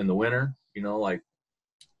in the winter, you know, like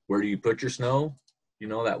where do you put your snow? You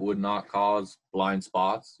know, that would not cause blind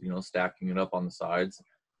spots, you know, stacking it up on the sides.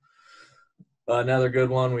 Another good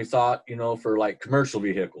one we thought, you know, for like commercial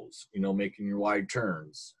vehicles, you know, making your wide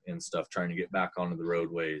turns and stuff, trying to get back onto the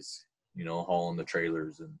roadways, you know, hauling the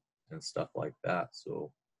trailers and stuff like that.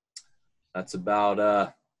 So that's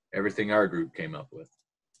about everything our group came up with.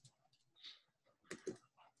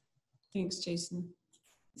 Thanks, Jason.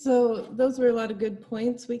 So those were a lot of good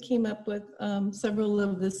points. We came up with several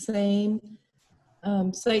of the same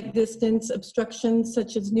site distance obstructions,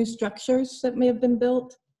 such as new structures that may have been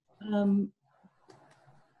built.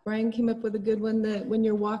 Brian came up with a good one that when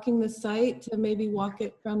you're walking the site, to maybe walk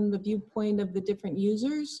it from the viewpoint of the different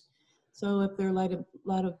users. So if there are a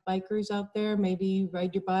lot of bikers out there, maybe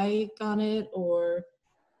ride your bike on it or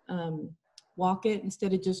walk it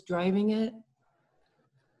instead of just driving it.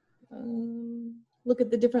 Look at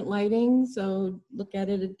the different lighting. So look at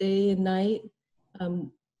it at day and night.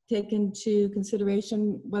 Take into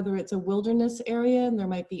consideration whether it's a wilderness area and there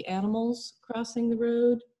might be animals crossing the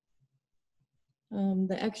road.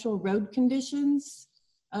 The actual road conditions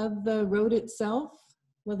of the road itself,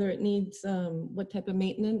 whether it needs what type of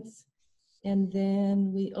maintenance. And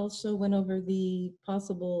then we also went over the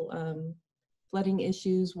possible flooding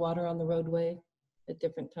issues, water on the roadway at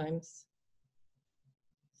different times.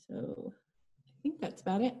 So I think that's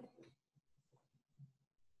about it.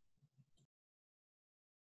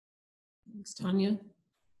 Thanks, Tanya.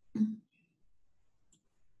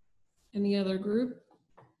 Any other group?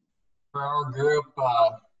 For our group,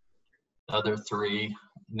 the other three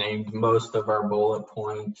named most of our bullet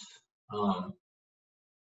points. I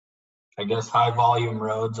guess high volume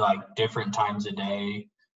roads, like different times a day.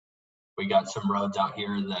 We got some roads out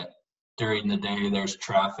here that during the day there's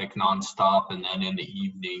traffic nonstop, and then in the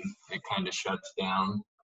evening it kind of shuts down.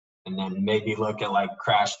 And then maybe look at like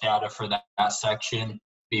crash data for that section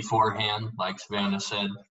beforehand, like Savannah said,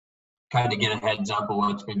 kind of get a heads up of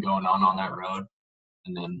what's been going on that road.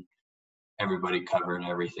 And then everybody covered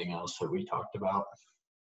everything else that we talked about.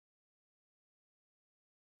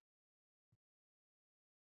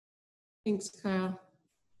 Thanks, Kyle.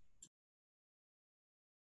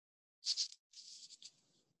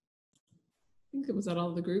 I think it was at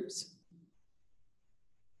all the groups.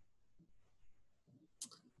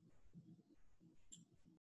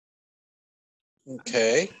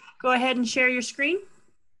 Okay. Go ahead and share your screen.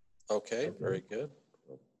 Okay, very good.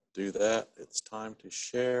 We'll do that. It's time to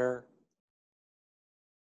share.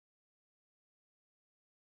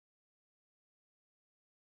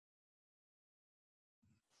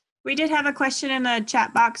 We did have a question in the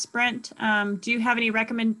chat box, Brent. Do you have any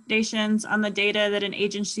recommendations on the data that an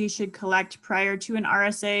agency should collect prior to an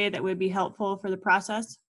RSA that would be helpful for the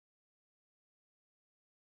process?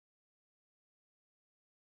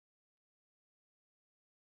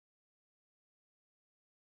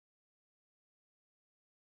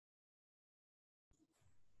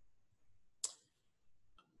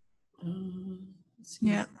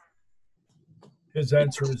 Yeah. His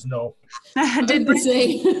answer is no. Did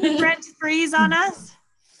Brent freeze on us?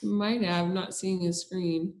 Might have, not seeing his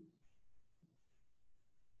screen.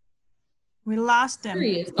 We lost him. There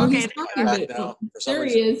he is. Oh, Okay, he's talking, but there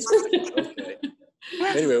he is. Okay.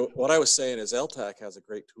 Anyway, what I was saying is LHTAC has a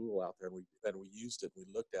great tool out there, and we used it. We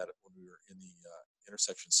looked at it when we were in the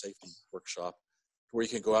intersection safety workshop where you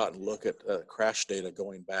can go out and look at crash data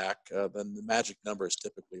going back, then the magic number is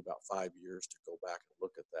typically about 5 years to go back and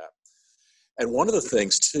look at that. And one of the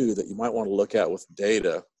things too that you might want to look at with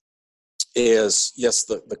data is, yes,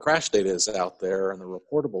 the crash data is out there and the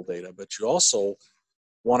reportable data, but you also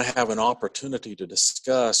want to have an opportunity to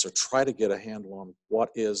discuss or try to get a handle on what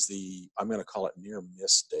is the, I'm going to call it near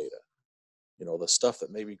miss data. You know, the stuff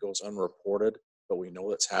that maybe goes unreported, but we know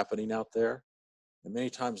that's happening out there. And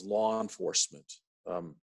many times law enforcement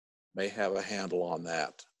may have a handle on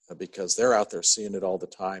that because they're out there seeing it all the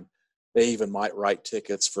time. They even might write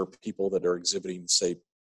tickets for people that are exhibiting, say,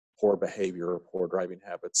 poor behavior or poor driving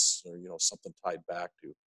habits, or, you know, something tied back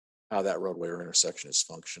to how that roadway or intersection is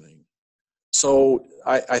functioning. So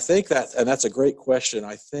I think that, and that's a great question.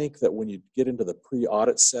 I think that when you get into the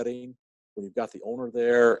pre-audit setting, when you've got the owner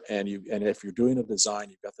there and if you're doing a design,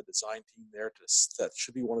 you've got the design team there, that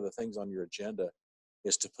should be one of the things on your agenda,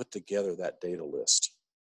 is to put together that data list.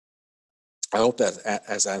 I hope that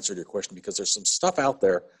has answered your question, because there's some stuff out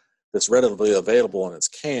there that's readily available and it's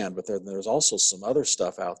canned, but there's also some other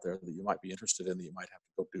stuff out there that you might be interested in that you might have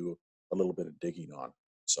to go do a little bit of digging on.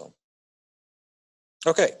 So,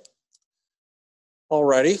 okay.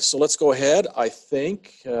 Alrighty, so let's go ahead. I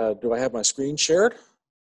think, do I have my screen shared?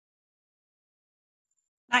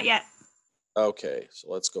 Not yet. Okay, so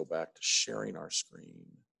let's go back to sharing our screen.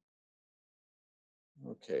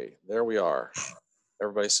 Okay, there we are.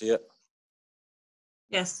 Everybody see it?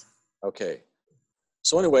 Yes. Okay.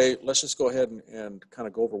 So anyway, let's just go ahead and kind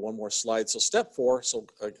of go over one more slide. So step 4, so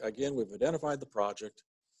again, we've identified the project.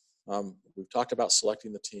 We've talked about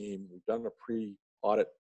selecting the team. We've done a pre-audit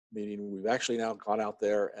meeting. We've actually now gone out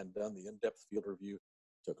there and done the in-depth field review.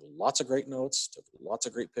 Took lots of great notes, took lots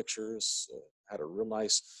of great pictures, had a real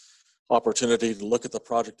nice opportunity to look at the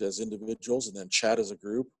project as individuals and then chat as a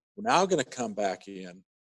group. We're now going to come back in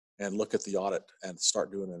and look at the audit and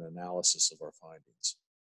start doing an analysis of our findings.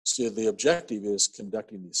 So the objective is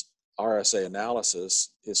conducting this RSA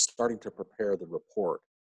analysis is starting to prepare the report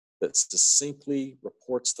that succinctly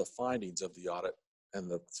reports the findings of the audit and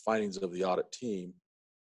the findings of the audit team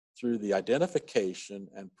through the identification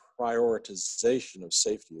and prioritization of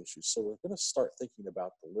safety issues. So we're going to start thinking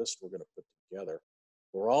about the list we're going to put together.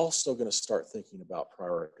 We're also going to start thinking about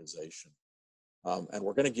prioritization. And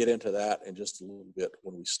we're going to get into that in just a little bit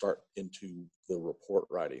when we start into the report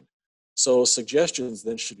writing. So suggestions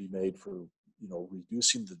then should be made for, you know,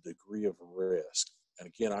 reducing the degree of risk. And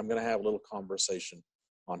again, I'm going to have a little conversation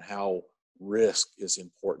on how risk is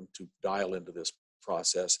important to dial into this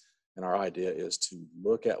process. And our idea is to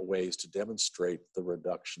look at ways to demonstrate the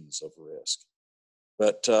reductions of risk.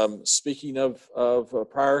 But speaking of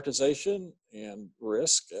prioritization and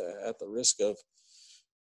risk, at the risk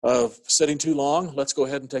of sitting too long, let's go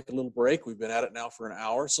ahead and take a little break. We've been at it now for an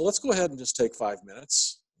hour. So let's go ahead and just take 5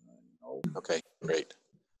 minutes. Okay, great.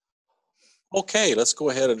 Okay, let's go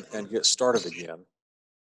ahead and get started again.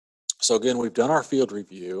 So again, we've done our field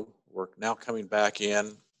review. We're now coming back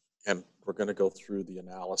in and we're going to go through the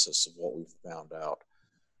analysis of what we've found out.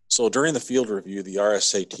 So during the field review, the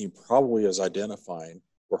RSA team probably is identifying,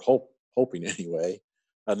 we're hoping anyway,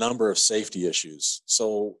 a number of safety issues.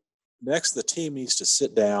 So next, the team needs to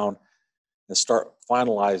sit down and start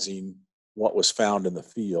finalizing what was found in the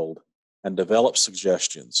field and develop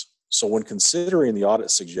suggestions. So when considering the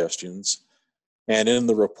audit suggestions and in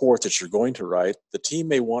the report that you're going to write, the team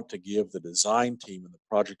may want to give the design team and the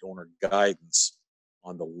project owner guidance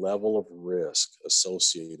on the level of risk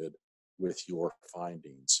associated with your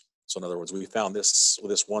findings. So in other words, we found this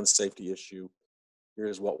one safety issue.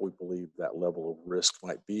 Here's what we believe that level of risk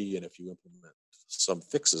might be. And if you implement some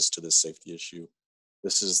fixes to this safety issue,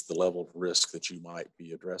 this is the level of risk that you might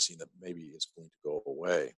be addressing that maybe is going to go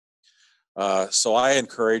away. So I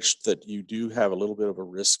encourage that you do have a little bit of a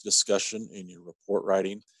risk discussion in your report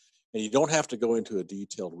writing, and you don't have to go into a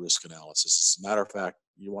detailed risk analysis. As a matter of fact,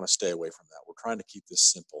 you want to stay away from that. We're trying to keep this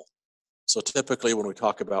simple. So typically when we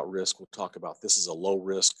talk about risk, we'll talk about this is a low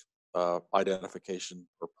risk identification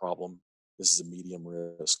or problem. This is a medium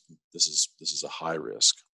risk. This is a high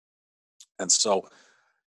risk. And so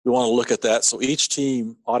we want to look at that. So each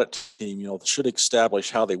team, audit team, you know, should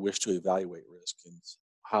establish how they wish to evaluate risk and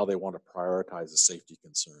how they want to prioritize the safety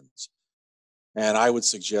concerns. And I would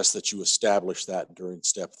suggest that you establish that during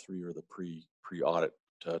step 3 or the pre-audit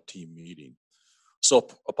team meeting. So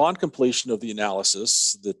upon completion of the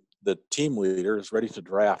analysis, the team leader is ready to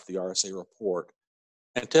draft the RSA report.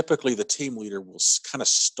 And typically the team leader will kind of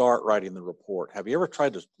start writing the report. Have you ever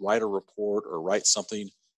tried to write a report or write something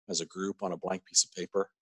as a group on a blank piece of paper?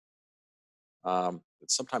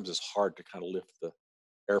 Sometimes it's hard to kind of lift the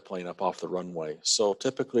airplane up off the runway. So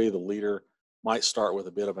typically the leader might start with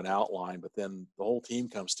a bit of an outline, but then the whole team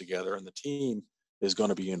comes together, and the team is going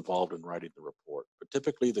to be involved in writing the report. But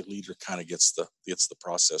typically the leader kind of gets the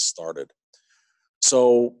process started.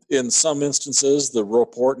 So in some instances, the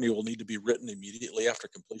report will need to be written immediately after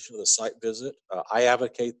completion of the site visit. I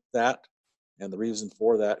advocate that. And the reason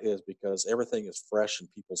for that is because everything is fresh in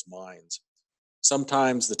people's minds.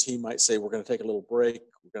 Sometimes the team might say, we're going to take a little break.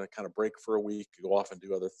 We're going to kind of break for a week, go off and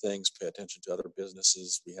do other things, pay attention to other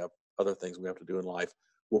businesses. We have other things we have to do in life.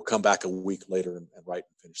 We'll come back a week later and write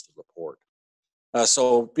and finish the report.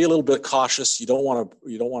 So be a little bit cautious. You don't want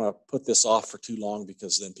to put this off for too long,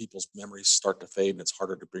 because then people's memories start to fade and it's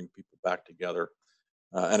harder to bring people back together.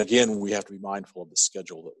 And again, we have to be mindful of the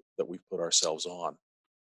schedule that we've put ourselves on.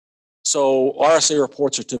 So RSA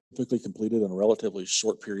reports are typically completed in a relatively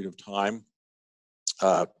short period of time,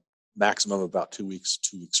 maximum of about 2 weeks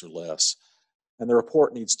or less. And the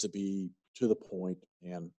report needs to be to the point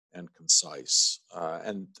and concise,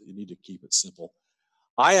 and you need to keep it simple.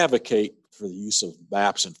 I advocate for the use of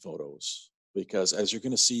maps and photos, because as you're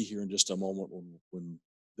going to see here in just a moment, when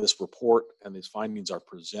this report and these findings are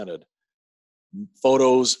presented,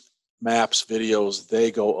 photos, maps, videos,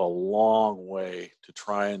 they go a long way to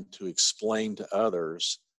trying to explain to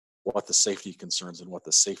others what the safety concerns and what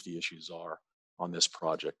the safety issues are on this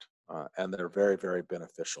project. And they're very, very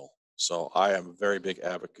beneficial. So I am a very big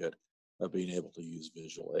advocate of being able to use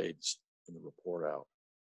visual aids in the report out.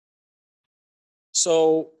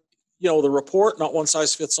 So, the report, not one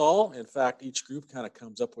size fits all. In fact, each group kind of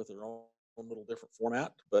comes up with their own little different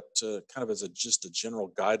format, but kind of as just a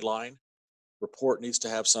general guideline, report needs to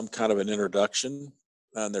have some kind of an introduction,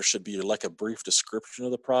 and there should be like a brief description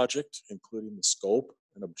of the project, including the scope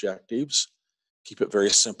and objectives. Keep it very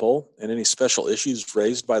simple, and any special issues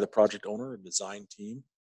raised by the project owner and design team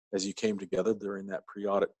as you came together during that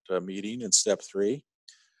pre-audit meeting in step 3.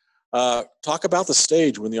 Talk about the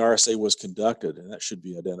stage when the RSA was conducted, and that should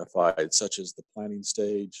be identified, such as the planning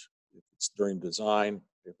stage, if it's during design,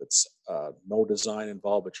 if it's no design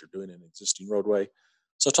involved, but you're doing an existing roadway.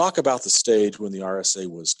 So talk about the stage when the RSA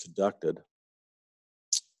was conducted.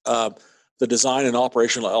 The design and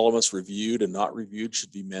operational elements reviewed and not reviewed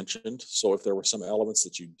should be mentioned. So if there were some elements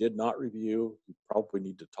that you did not review, you probably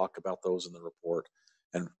need to talk about those in the report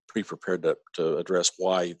and be prepared to address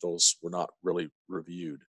why those were not really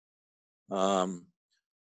reviewed.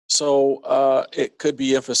 It could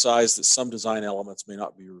be emphasized that some design elements may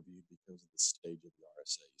not be reviewed because of the stage of the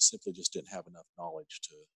RSA. You simply just didn't have enough knowledge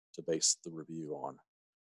to base the review on.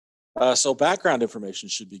 So background information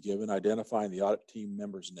should be given, identifying the audit team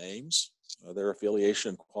members' names, their affiliation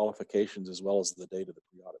and qualifications, as well as the date of the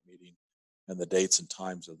pre-audit meeting and the dates and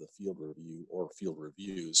times of the field review or field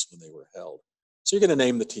reviews when they were held. So you're going to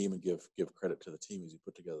name the team and give credit to the team as you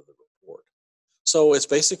put together the report. So it's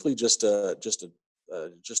basically just a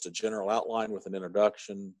general outline with an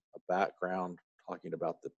introduction, a background, talking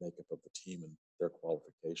about the makeup of the team and their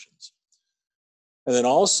qualifications. And then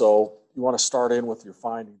also, you want to start in with your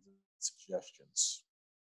findings and suggestions.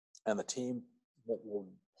 And the team will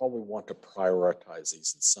probably want to prioritize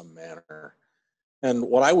these in some manner. And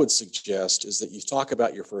what I would suggest is that you talk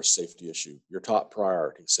about your first safety issue, your top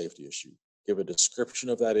priority safety issue. Give a description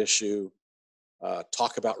of that issue,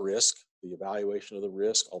 talk about risk, the evaluation of the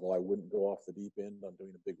risk, although I wouldn't go off the deep end on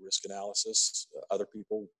doing a big risk analysis. Other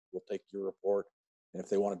people will take your report, and if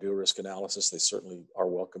they want to do a risk analysis, they certainly are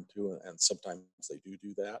welcome to, and sometimes they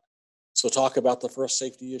do that. So talk about the first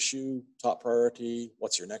safety issue, top priority,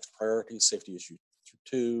 what's your next priority, safety issue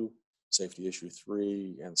 2, safety issue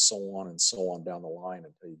 3, and so on down the line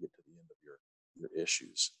until you get to the end of your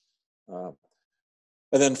issues.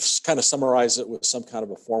 And then kind of summarize it with some kind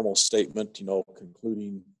of a formal statement,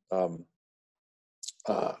 concluding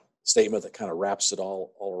statement that kind of wraps it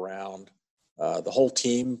all around. The whole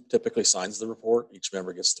team typically signs the report. Each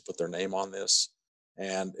member gets to put their name on this,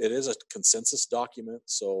 and it is a consensus document.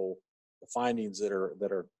 So the findings that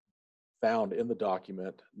are found in the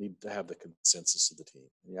document need to have the consensus of the team.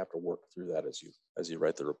 And you have to work through that as you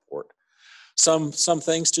write the report. Some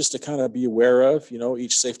things just to kind of be aware of.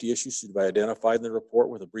 Each safety issue should be identified in the report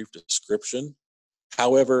with a brief description.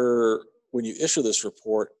 However, when you issue this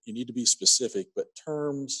report, you need to be specific, but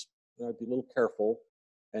terms, be a little careful.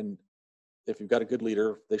 And if you've got a good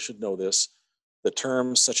leader, they should know this. The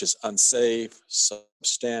terms such as unsafe,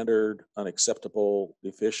 substandard, unacceptable,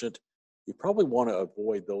 deficient, you probably want to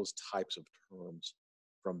avoid those types of terms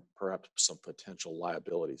from perhaps some potential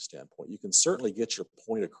liability standpoint. You can certainly get your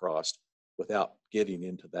point across without getting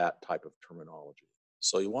into that type of terminology.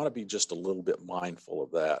 So you want to be just a little bit mindful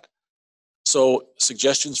of that. So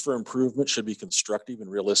suggestions for improvement should be constructive and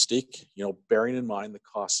realistic, bearing in mind the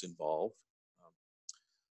costs involved.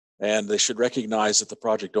 And they should recognize that the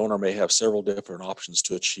project owner may have several different options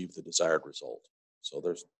to achieve the desired result. So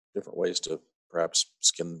there's different ways to perhaps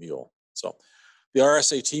skin the mule. So the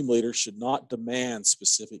RSA team leader should not demand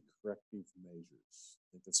specific corrective measures.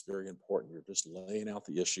 I think that's very important. You're just laying out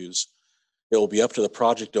the issues. It will be up to the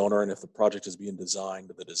project owner, and if the project is being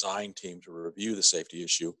designed, the design team to review the safety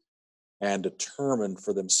issue and determine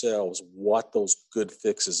for themselves what those good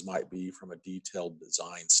fixes might be from a detailed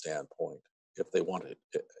design standpoint, if they want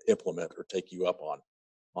to implement or take you up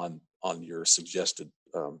on your suggested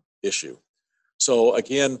issue. So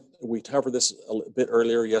again, we covered this a bit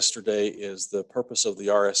earlier yesterday, is the purpose of the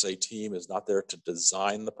RSA team is not there to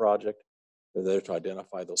design the project. They're there to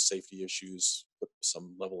identify those safety issues, put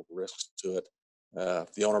some level of risks to it.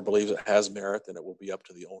 If the owner believes it has merit, then it will be up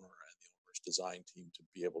to the owner and the owner's design team to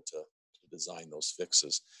be able to design those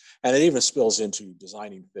fixes. And it even spills into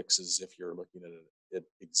designing fixes if you're looking at an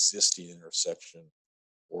existing intersection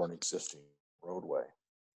or an existing roadway.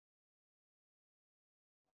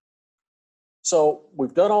 So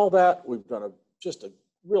we've done all that. We've done just a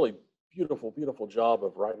really beautiful, beautiful job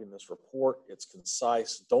of writing this report. It's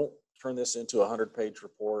concise. Don't turn this into a 100-page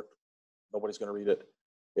report. Nobody's going to read it.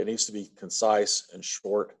 It needs to be concise and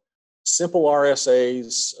short. Simple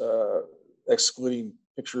RSAs, excluding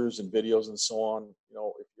pictures and videos and so on. You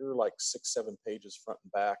know, if you're like 6-7 pages front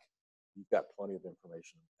and back, you've got plenty of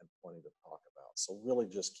information and plenty to talk about. So really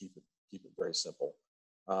just keep it very simple.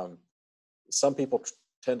 Some people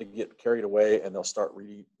tend to get carried away and they'll start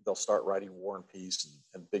writing War and Peace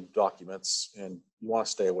and big documents, and you want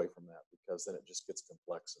to stay away from that because then it just gets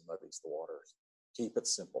complex and muddies the waters. Keep it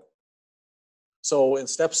simple. So in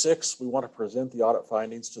step 6, we want to present the audit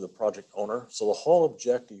findings to the project owner. So the whole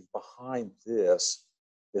objective behind this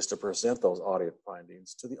is to present those audit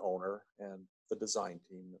findings to the owner and the design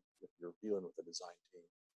team if you're dealing with the design team,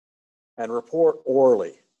 and report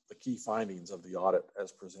orally the key findings of the audit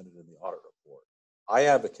as presented in the audit report. I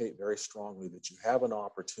advocate very strongly that you have an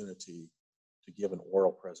opportunity to give an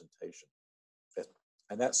oral presentation.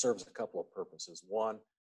 And that serves a couple of purposes. One,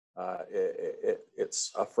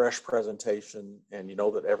 it's a fresh presentation, and you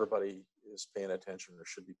know that everybody is paying attention or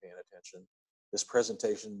should be paying attention. This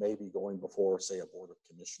presentation may be going before, say, a board of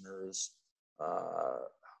commissioners,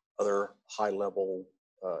 other high-level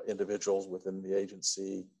individuals within the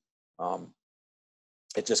agency.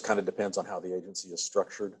 It just kind of depends on how the agency is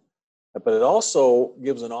structured. But it also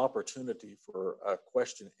gives an opportunity for a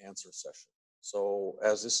question and answer session. So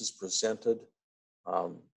as this is presented,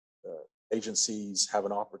 agencies have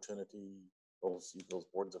an opportunity, those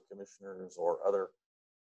boards of commissioners or other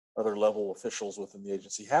level officials within the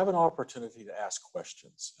agency have an opportunity to ask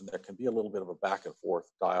questions, and there can be a little bit of a back and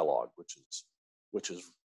forth dialogue, which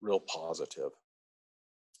is real positive.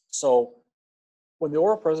 So when the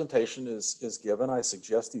oral presentation is given, I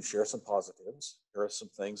suggest you share some positives. There are some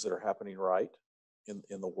things that are happening right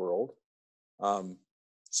in the world.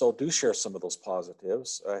 So do share some of those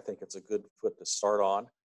positives. I think it's a good foot to start on.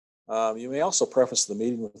 You may also preface the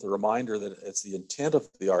meeting with a reminder that it's the intent of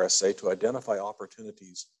the RSA to identify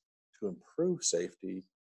opportunities to improve safety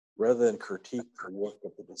rather than critique the work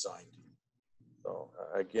of the design team. So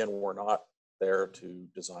again, we're not there to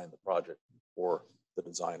design the project for the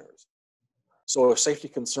designers. So if safety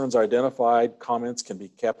concerns are identified, comments can be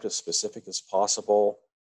kept as specific as possible.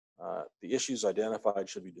 The issues identified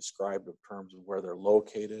should be described in terms of where they're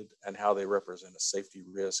located and how they represent a safety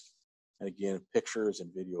risk. And again, pictures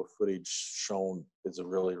and video footage shown is a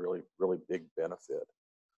really, really, really big benefit.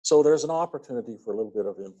 So there's an opportunity for a little bit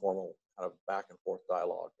of informal kind of back and forth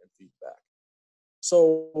dialogue and feedback.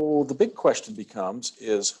 So the big question becomes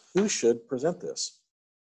is who should present this?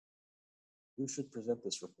 Who should present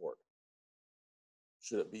this report?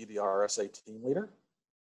 Should it be the RSA team leader?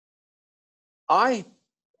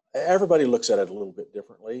 Everybody looks at it a little bit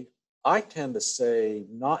differently. I tend to say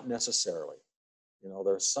not necessarily. You know,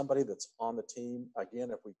 there's somebody that's on the team.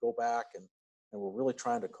 Again, if we go back and we're really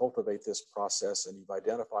trying to cultivate this process, and you've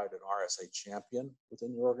identified an RSA champion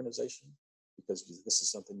within your organization because this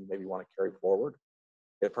is something you maybe want to carry forward,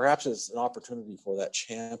 it perhaps is an opportunity for that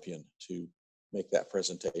champion to make that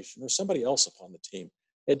presentation, or somebody else upon the team.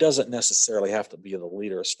 It doesn't necessarily have to be the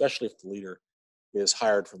leader, especially if the leader is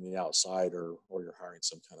hired from the outside or you're hiring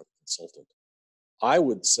some kind of consultant. I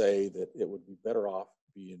would say that it would be better off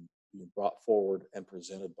being brought forward and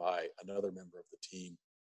presented by another member of the team,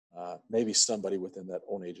 maybe somebody within that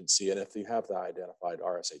own agency. And if you have the identified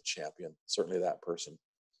RSA champion, certainly that person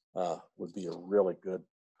would be a really good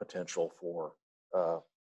potential for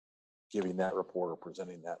giving that report or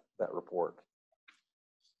presenting that report.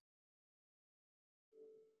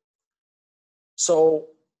 So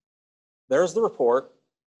there's the report.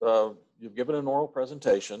 you've given an oral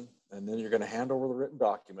presentation, and then you're going to hand over the written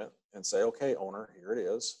document and say, okay, owner, here it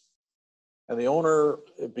is. And the owner,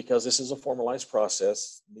 because this is a formalized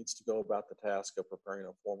process, needs to go about the task of preparing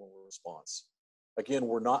a formal response. Again,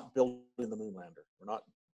 we're not building the moon lander. We're not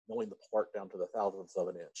milling the part down to the thousandth of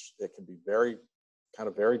an inch. It can be very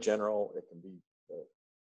general. It can be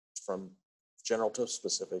from general to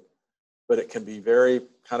specific, but it can be very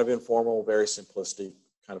kind of informal, very simplistic,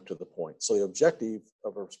 kind of to the point. So the objective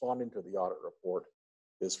of responding to the audit report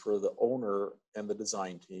is for the owner and the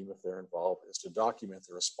design team, if they're involved, is to document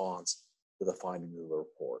the response to the findings of the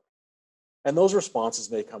report. And those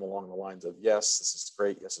responses may come along the lines of, yes, this is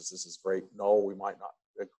great. Yes, this is great. No, we might not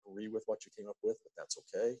agree with what you came up with, but that's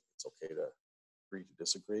okay. It's okay to agree to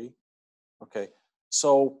disagree. Okay,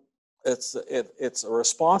 so it's a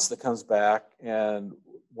response that comes back, and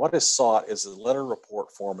what is sought is a letter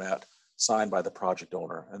report format signed by the project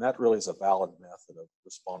owner, and that really is a valid method of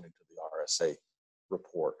responding to the RSA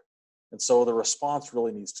report. And so the response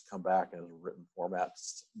really needs to come back in a written format.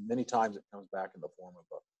 Many times it comes back in the form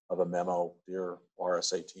of a memo. Dear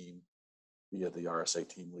RSA team, via the RSA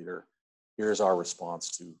team leader, here's our response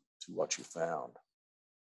to what you found.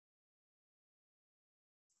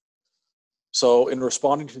 So in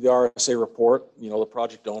responding to the RSA report, the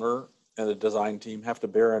project owner and the design team have to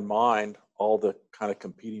bear in mind all the kind of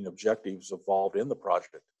competing objectives involved in the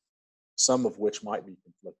project, some of which might be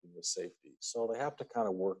conflicting with safety. So they have to kind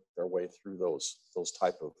of work their way through those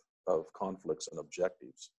type of conflicts and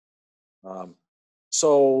objectives.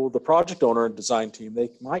 So the project owner and design team, they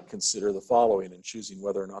might consider the following in choosing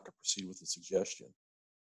whether or not to proceed with the suggestion.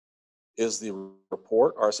 Is the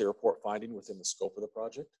RSA report finding within the scope of the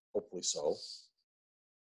project? Hopefully so.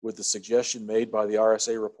 Would the suggestion made by the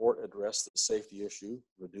RSA report address the safety issue,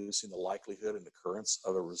 reducing the likelihood and occurrence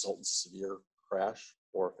of a resultant severe crash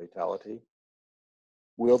or fatality?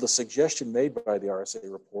 Will the suggestion made by the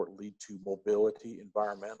RSA report lead to mobility,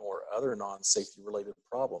 environmental, or other non-safety related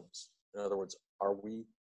problems? In other words,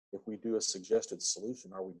 if we do a suggested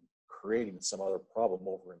solution, are we creating some other problem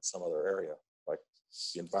over in some other area, like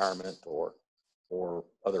the environment or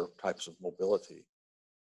other types of mobility?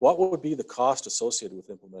 What would be the cost associated with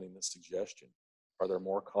implementing this suggestion? Are there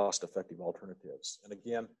more cost-effective alternatives? And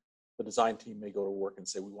again, the design team may go to work and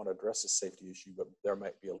say, we want to address this safety issue, but there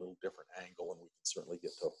might be a little different angle, and we can certainly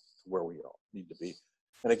get to where we need to be.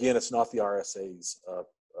 And again, it's not the RSA's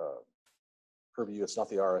purview. It's not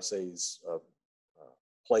the RSA's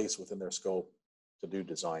place within their scope to do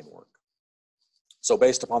design work. So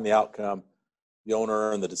based upon the outcome, the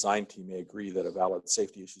owner and the design team may agree that a valid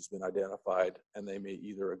safety issue has been identified, and they may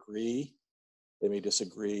either agree, they may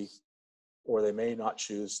disagree, or they may not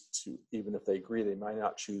choose to, even if they agree, they might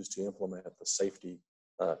not choose to implement the safety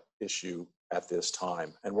issue at this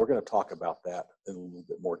time. And we're going to talk about that in a little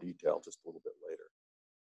bit more detail just a little bit later.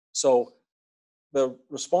 So the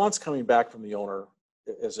response coming back from the owner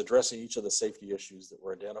is addressing each of the safety issues that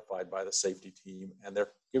were identified by the safety team, and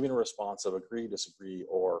they're giving a response of agree, disagree,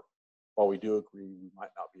 or while we do agree, we might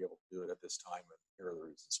not be able to do it at this time, and here are the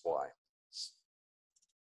reasons why.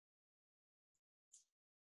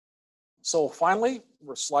 So finally,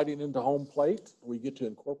 we're sliding into home plate. We get to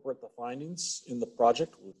incorporate the findings in the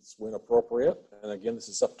project when appropriate. And again, this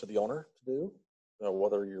is up to the owner to do,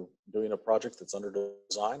 whether you're doing a project that's under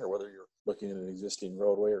design or whether you're looking at an existing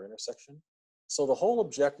roadway or intersection. So the whole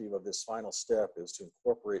objective of this final step is to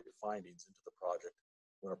incorporate findings into the project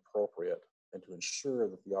when appropriate, and to ensure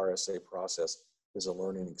that the RSA process is a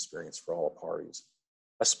learning experience for all parties,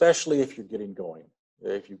 especially if you're getting going.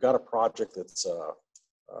 If you've got a project that's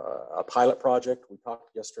a pilot project, we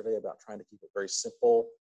talked yesterday about trying to keep it very simple.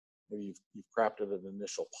 Maybe you've crafted an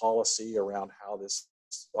initial policy around how this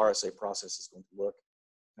RSA process is going to look,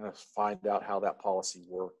 and find out how that policy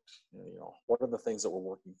worked. What are the things that were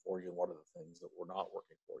working for you and what are the things that were not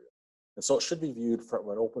working for you? And so it should be viewed from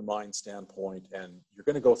an open mind standpoint, and you're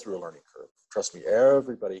going to go through a learning curve. Trust me,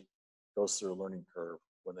 everybody goes through a learning curve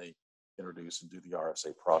when they introduce and do the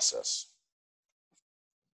RSA process.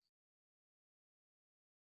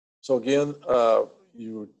 So again,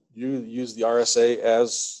 you use the RSA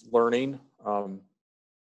as learning.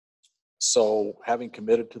 So having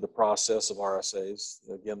committed to the process of RSAs,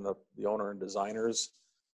 again, the owner and designers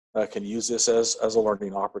can use this as a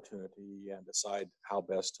learning opportunity and decide how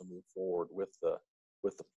best to move forward with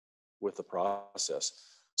the process.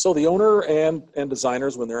 So the owner and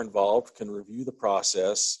designers, when they're involved, can review the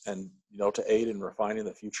process and to aid in refining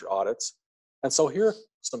the future audits. And so here are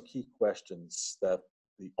some key questions that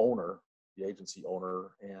the owner, the agency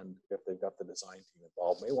owner, and if they've got the design team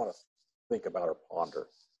involved, may want to think about or ponder.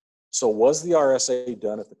 So was the RSA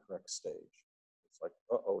done at the correct stage? like,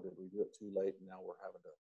 uh-oh, did we do it too late? And now we're having to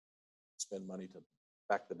spend money to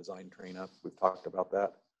back the design train up. We've talked about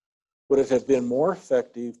that. Would it have been more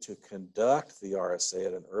effective to conduct the RSA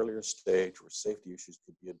at an earlier stage where safety issues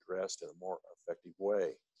could be addressed in a more effective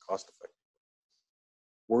way, cost-effective?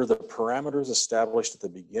 Were the parameters established at the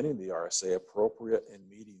beginning of the RSA appropriate in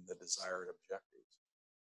meeting the desired objectives?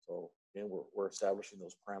 So again, we're establishing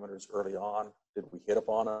those parameters early on. Did we hit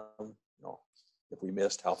upon them? No. If we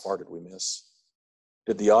missed, how far did we miss?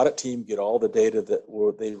 Did the audit team get all the data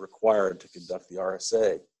that they required to conduct the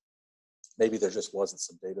RSA? Maybe there just wasn't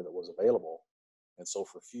some data that was available. And so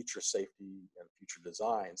for future safety and future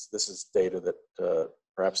designs, this is data that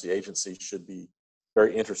perhaps the agency should be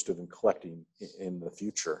very interested in collecting in the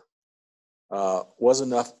future. Was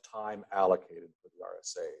enough time allocated for the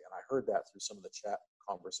RSA? And I heard that through some of the chat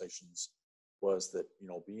conversations, was that, you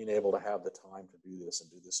know, being able to have the time to do this and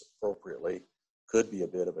do this appropriately could be a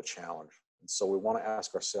bit of a challenge. And so we want to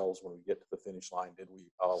ask ourselves when we get to the finish line, did we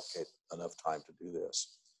allocate enough time to do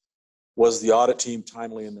this? Was the audit team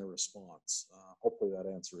timely in their response? Hopefully that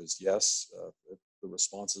answer is yes. If the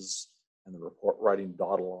responses and the report writing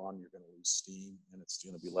dawdle on, you're going to lose steam and it's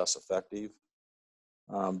going to be less effective.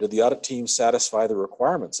 Did the audit team satisfy the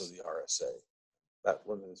requirements of the RSA? That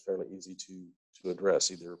one is fairly easy to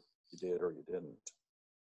address. Either you did or you didn't.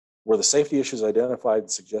 Were the safety issues identified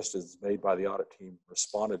and suggestions made by the audit team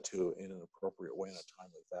responded to in an appropriate way in a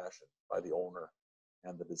timely fashion by the owner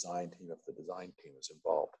and the design team if the design team is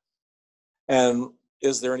involved? And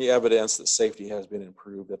is there any evidence that safety has been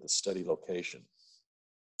improved at the study location?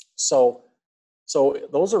 So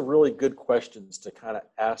those are really good questions to kind of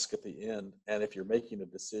ask at the end. And if you're making a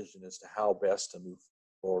decision as to how best to move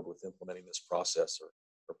forward with implementing this process or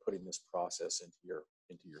putting this process into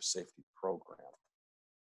your safety program.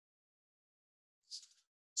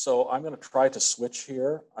 So I'm going to try to switch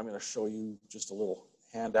here. I'm going to show you just a little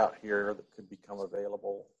handout here that could become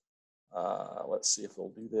available. Let's see if it'll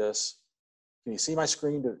do this. Can you see my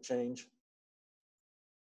screen? Did it change?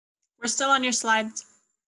 We're still on your slides.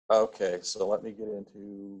 Okay, so let me get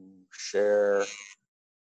into share,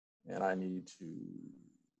 and I need to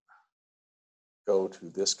go to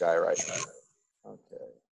this guy right here. Okay,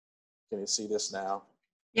 can you see this now?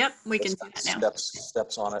 Yep, we can see that now.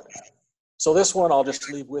 Steps on it. So this one I'll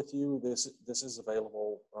just leave with you. This is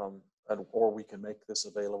available, or we can make this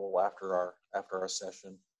available after our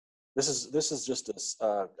session. This is just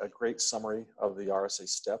a great summary of the RSA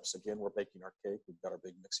steps. Again, we're baking our cake. We've got our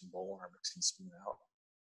big mixing bowl and our mixing spoon out,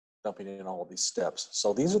 dumping in all of these steps.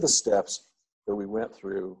 So these are the steps that we went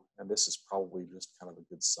through, and this is probably just kind of a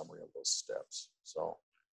good summary of those steps. So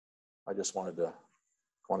I just wanted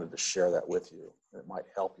to share that with you. It might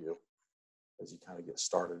help you as you kind of get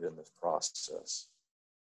started in this process.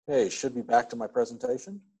 Okay, should be back to my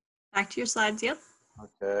presentation. Back to your slides, yep.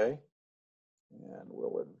 Okay, and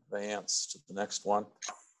we'll advance to the next one.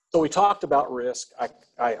 So we talked about risk.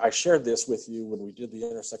 I shared this with you when we did the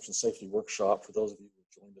intersection safety workshop, for those of you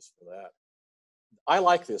who joined us for that. I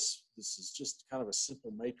like this. This is just kind of a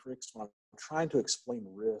simple matrix. When I'm trying to explain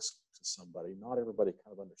risk to somebody, not everybody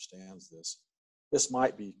kind of understands this. This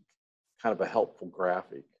might be kind of a helpful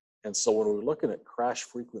graphic. And so when we're looking at crash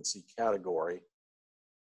frequency category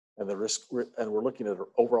and the risk, and we're looking at an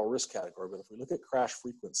overall risk category, but if we look at crash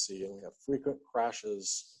frequency and we have frequent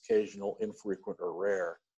crashes, occasional, infrequent, or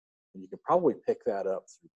rare, and you can probably pick that up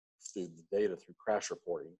through the data, through crash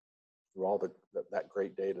reporting, through all that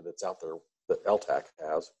great data that's out there that LHTAC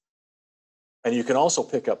has. And you can also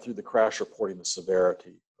pick up through the crash reporting the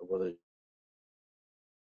severity, or whether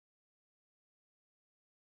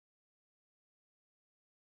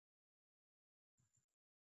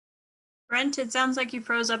Brent, it sounds like you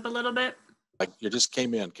froze up a little bit. like you just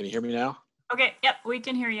came in. Can you hear me now? Okay, yep, we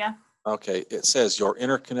can hear you. Okay, it says your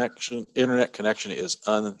internet connection is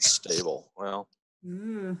unstable. Well,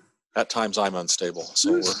 at times I'm unstable,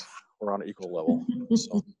 so we're on an equal level.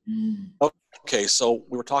 So, okay, so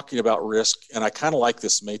we were talking about risk, and I kind of like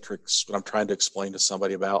this matrix when I'm trying to explain to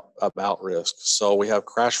somebody about risk. So we have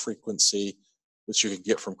crash frequency, which you can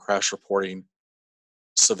get from crash reporting,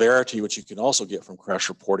 severity, which you can also get from crash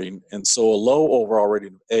reporting. And so a low overall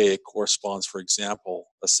rating of A corresponds, for example,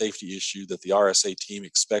 a safety issue that the RSA team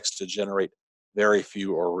expects to generate very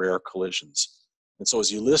few or rare collisions. And so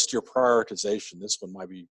as you list your prioritization, this one might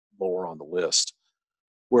be lower on the list.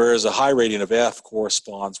 Whereas a high rating of F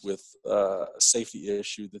corresponds with a safety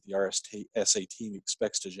issue that the RSA team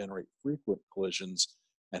expects to generate frequent collisions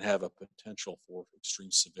and have a potential for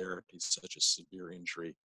extreme severities such as severe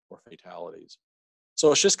injury or fatalities. So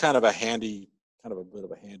it's just kind of a bit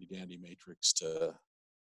of a handy dandy matrix to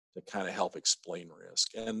kind of help explain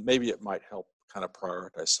risk. And maybe it might help kind of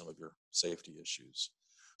prioritize some of your safety issues.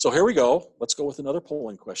 So here we go. Let's go with another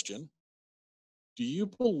polling question. Do you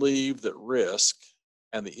believe that risk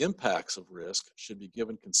and the impacts of risk should be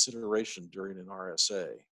given consideration during an RSA?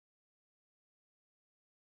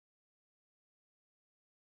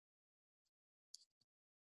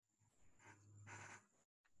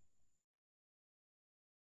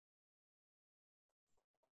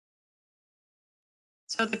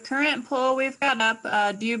 So the current poll we've got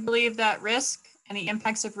up, do you believe that risk and the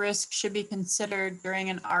impacts of risk should be considered during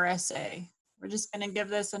an RSA? We're just going to give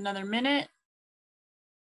this another minute.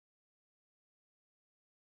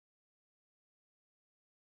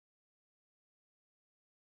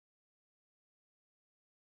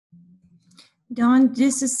 Don,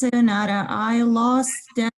 this is Sayonara. I lost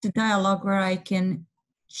that dialogue where I can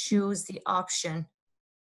choose the option.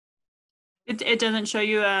 It doesn't show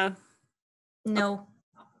you a... No,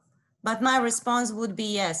 but my response would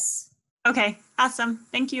be yes. Okay, awesome.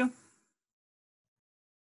 Thank you.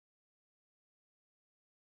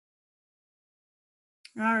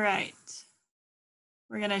 All right.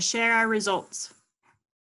 We're going to share our results.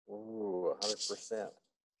 Ooh, 100%.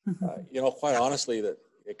 You know, quite honestly, that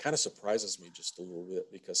it kind of surprises me just a little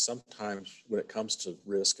bit, because sometimes when it comes to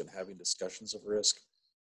risk and having discussions of risk,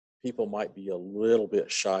 people might be a little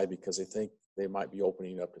bit shy because they think they might be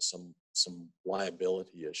opening up to some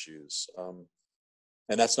liability issues.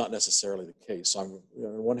 And that's not necessarily the case. So on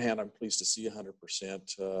one hand, I'm pleased to see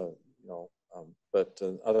 100%, but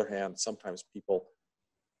on the other hand, sometimes people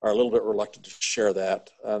are a little bit reluctant to share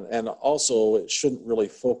that. And also, it shouldn't really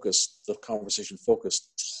the conversation focus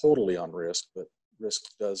totally on risk, but risk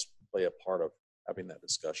does play a part of having that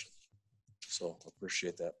discussion. So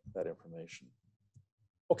appreciate that information.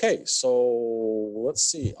 Okay, so let's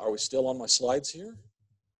see. Are we still on my slides here?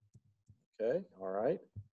 Okay, all right.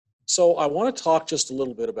 So I want to talk just a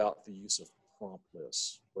little bit about the use of prompt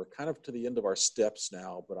lists. We're kind of to the end of our steps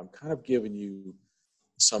now, but I'm kind of giving you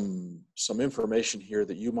some information here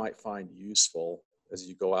that you might find useful as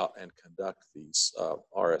you go out and conduct these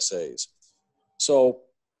RSAs. So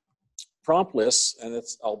prompt lists, and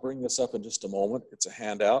I'll bring this up in just a moment. It's a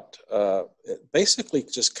handout. It basically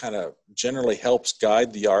just kind of generally helps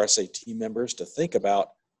guide the RSA team members to think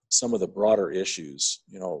about some of the broader issues,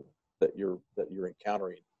 that you're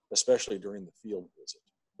encountering, especially during the field visit.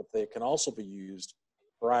 But they can also be used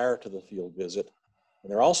prior to the field visit,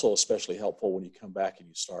 and they're also especially helpful when you come back and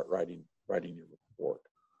you start writing your report.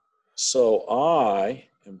 So I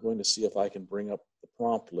am going to see if I can bring up the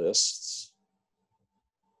prompt lists.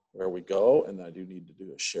 There we go, and I do need to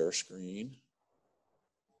do a share screen.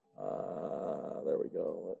 There we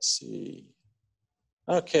go, let's see.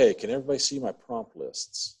 Okay, can everybody see my prompt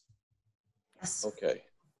lists? Yes. Okay,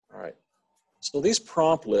 all right. So these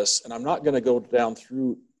prompt lists, and I'm not gonna go down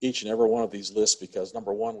through each and every one of these lists because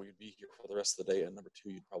number one, we'd be here for the rest of the day, and number two,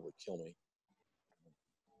 you'd probably kill me.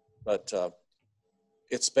 But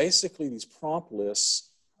it's basically these prompt lists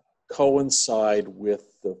coincide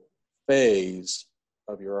with the phase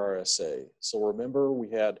of your RSA. So remember, we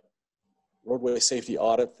had roadway safety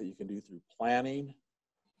audit that you can do through planning,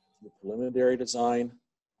 through preliminary design,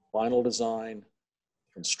 final design,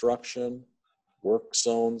 construction, work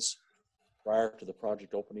zones prior to the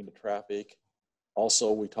project opening to traffic.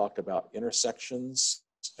 Also, we talked about intersections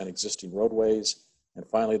and existing roadways. And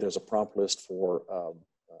finally, there's a prompt list for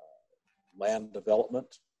land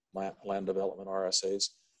development RSAs.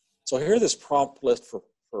 So here, this prompt list for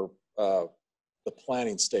the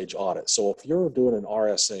planning stage audit. So if you're doing an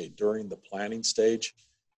RSA during the planning stage,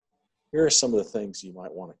 here are some of the things you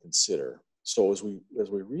might want to consider. So as we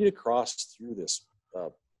read across through this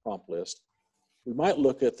prompt list, we might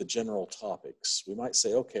look at the general topics. We might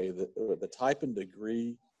say, okay, the type and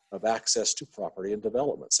degree of access to property and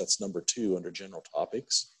developments. That's number 2 under general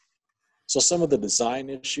topics. So some of the design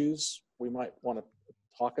issues we might want to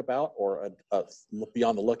talk about or be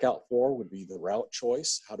on the lookout for would be the route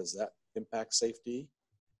choice. How does that impact safety?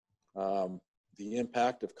 The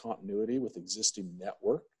impact of continuity with existing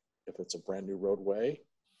network, if it's a brand new roadway.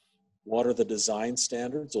 What are the design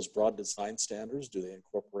standards, those broad design standards? Do they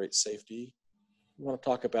incorporate safety? We want to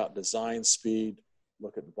talk about design speed,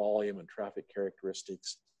 look at volume and traffic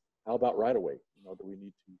characteristics. How about right-of-way? Do we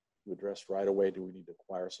need to address right-of-way? Do we need to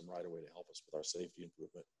acquire some right-of-way to help us with our safety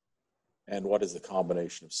improvement? And what is the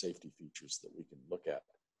combination of safety features that we can look at?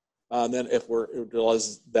 And then if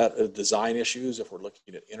design issues, if we're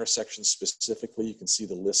looking at intersections specifically, you can see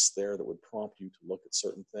the lists there that would prompt you to look at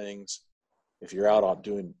certain things. If you're out on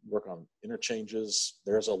doing work on interchanges,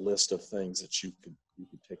 there's a list of things that you could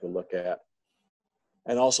take a look at.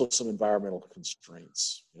 And also some environmental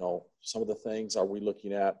constraints. Some of the things, are we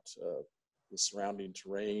looking at the surrounding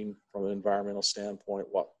terrain from an environmental standpoint,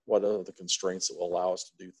 what are the constraints that will allow us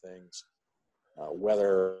to do things,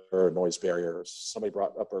 weather, noise barriers. Somebody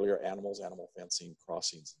brought up earlier animals, animal fencing,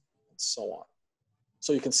 crossings, and so on.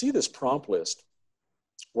 So you can see this prompt list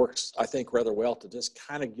works, I think, rather well to just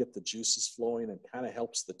kind of get the juices flowing and kind of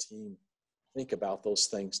helps the team think about those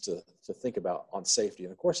things to think about on safety.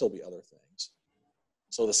 And of course, there'll be other things.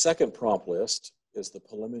 So the second prompt list is the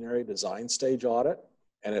preliminary design stage audit,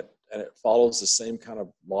 and it follows the same kind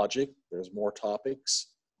of logic. There's more topics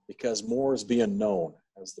because more is being known.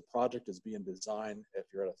 As the project is being designed, if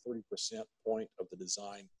you're at a 30% point of the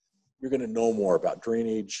design, you're going to know more about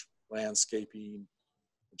drainage, landscaping,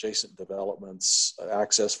 adjacent developments,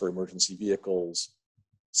 access for emergency vehicles,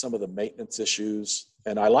 some of the maintenance issues.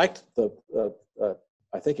 And I liked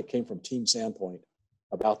I think it came from Team Sandpoint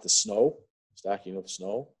about the snow, stacking of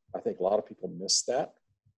snow. I think a lot of people miss that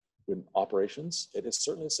in operations. It is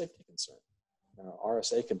certainly a safety concern.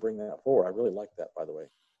 RSA can bring that forward. I really like that, by the way.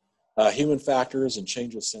 Human factors and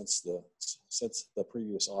changes since the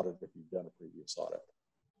previous audit, if you've done a previous audit.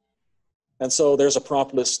 And so there's a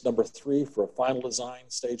prompt list number 3 for a final design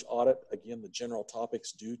stage audit. Again, the general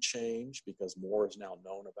topics do change because more is now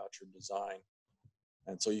known about your design.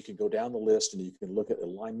 And so you can go down the list and you can look at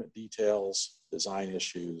alignment details, design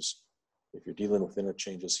issues. If you're dealing with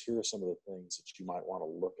interchanges, here are some of the things that you might want to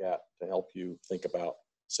look at to help you think about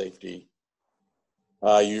safety.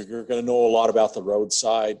 You're going to know a lot about the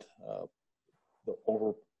roadside,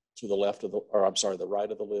 over to the left of the, or I'm sorry, the right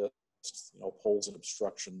of the list, poles and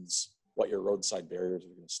obstructions, what your roadside barriers are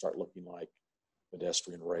going to start looking like,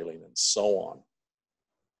 pedestrian railing, and so on.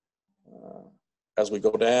 As we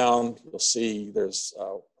go down, you'll see there's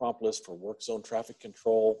a prompt list for work zone traffic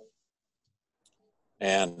control.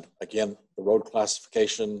 And again, the road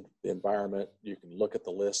classification, the environment, you can look at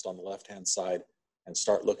the list on the left-hand side and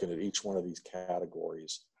start looking at each one of these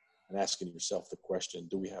categories and asking yourself the question,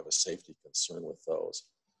 do we have a safety concern with those?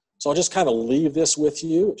 So I'll just kind of leave this with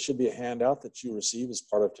you. It should be a handout that you receive as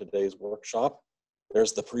part of today's workshop.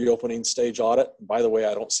 There's the pre-opening stage audit. By the way,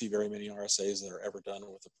 I don't see very many RSAs that are ever done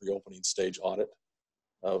with a pre-opening stage audit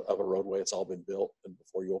of a roadway. It's all been built, and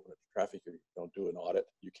before you open it to traffic, you don't do an audit.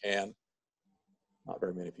 You can. Not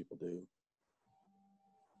very many people do.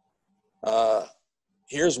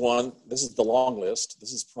 Here's one. This is the long list.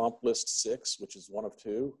 This is prompt list 6, which is one of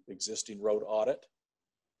 2, existing road audit.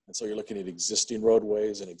 And so you're looking at existing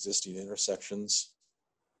roadways and existing intersections.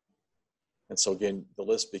 And so again, the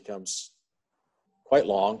list becomes quite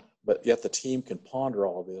long, but yet the team can ponder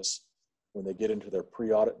all of this when they get into their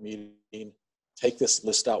pre-audit meeting. Take this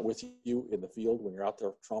list out with you in the field when you're out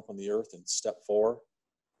there tromping the earth in step 4.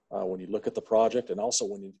 When you look at the project, and also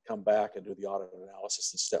when you come back and do the audit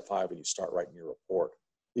analysis in step 5 and you start writing your report.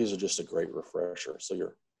 These are just a great refresher, so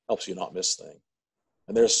helps you not miss things.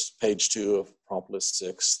 And there's page 2 of prompt list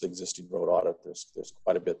 6, the existing road audit. There's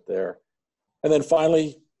quite a bit there. And then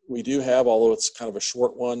finally, we do have, although it's kind of a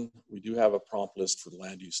short one, we do have a prompt list for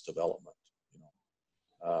land use development.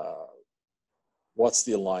 What's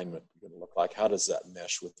the alignment going to look like? How does that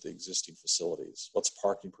mesh with the existing facilities? What's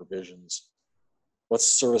parking provisions? What's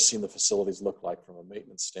servicing the facilities look like from a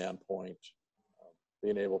maintenance standpoint?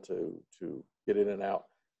 Being able to get in and out.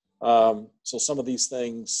 So some of these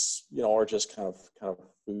things, are just kind of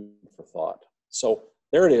food for thought. So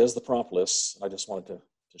there it is, the prompt list. I just wanted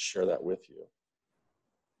to share that with you.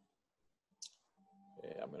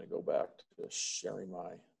 Okay, I'm going to go back to sharing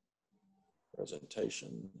my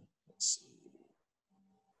presentation. Let's see.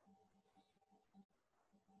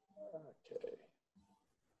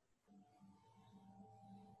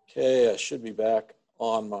 Okay, I should be back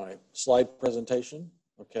on my slide presentation.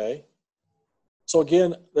 Okay. So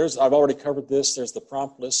again, I've already covered this. There's the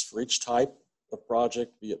prompt list for each type of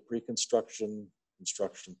project, be it pre-construction,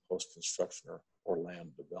 construction, post-construction, or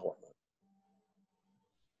land development.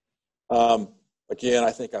 Again,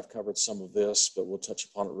 I think I've covered some of this, but we'll touch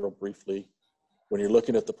upon it real briefly. When you're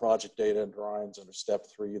looking at the project data and drawings under step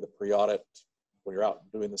 3, the pre-audit, when you're out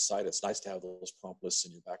doing the site, it's nice to have those prompt lists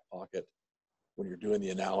in your back pocket. When you're doing the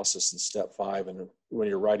analysis in step 5, and when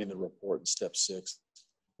you're writing the report in step 6,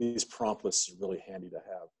 these prompt lists are really handy to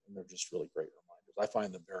have, and they're just really great reminders. I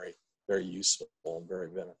find them very, very useful and very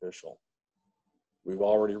beneficial. We've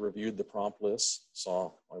already reviewed the prompt lists,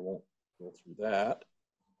 so I won't go through that.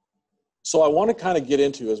 So I want to kind of get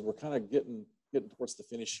into, as we're kind of getting towards the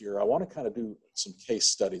finish here, I want to kind of do some case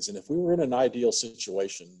studies. And if we were in an ideal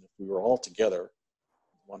situation, if we were all together,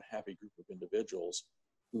 one happy group of individuals,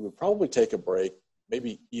 we would probably take a break,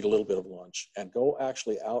 maybe eat a little bit of lunch, and go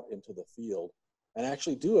actually out into the field and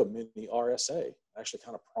actually do a mini RSA, actually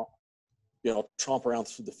kind of tromp around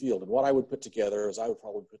through the field. And what I would put together is I would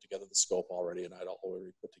probably put together the scope already, and I'd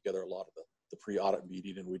already put together a lot of the pre-audit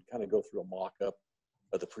meeting, and we'd kind of go through a mock-up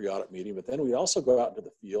of the pre-audit meeting. But then we'd also go out into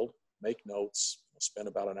the field, make notes, spend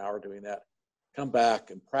about an hour doing that, come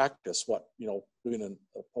back and practice what, doing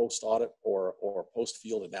a post-audit or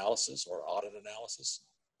post-field analysis or audit analysis,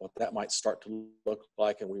 what that might start to look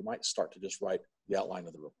like, and we might start to just write the outline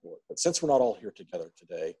of the report. But since we're not all here together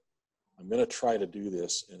today, I'm going to try to do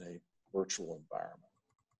this in a virtual environment.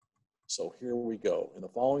 So here we go. In the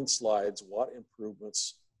following slides, what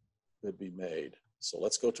improvements could be made? So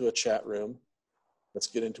let's go to a chat room. Let's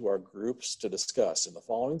get into our groups to discuss. In the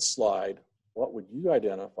following slide, what would you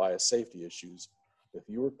identify as safety issues if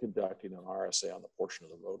you were conducting an RSA on the portion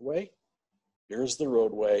of the roadway? Here's the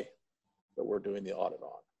roadway that we're doing the audit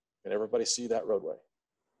on. Can everybody see that roadway?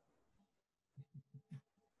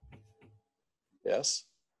 Yes?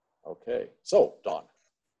 Okay. So, Dawn.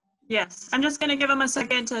 Yes, I'm just going to give them a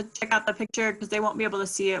second to check out the picture because they won't be able to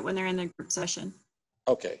see it when they're in the group session.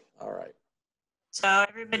 Okay. All right. So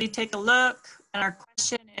everybody take a look. And our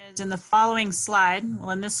question is in the following slide,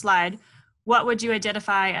 well, in this slide, what would you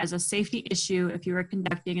identify as a safety issue if you were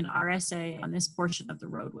conducting an RSA on this portion of the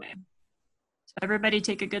roadway? So everybody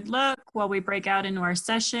take a good look while we break out into our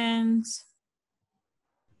sessions.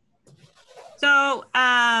 So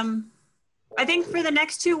I think for the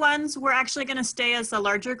next two ones, we're actually going to stay as a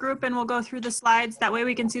larger group and we'll go through the slides. That way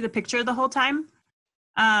we can see the picture the whole time.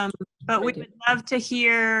 But we would love to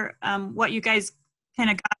hear what you guys kind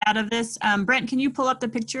of got out of this. Brent, can you pull up the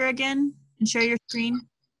picture again and share your screen?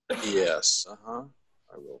 Yes. I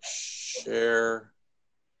will share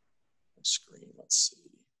my screen. Let's see.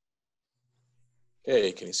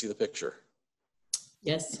 Okay, can you see the picture?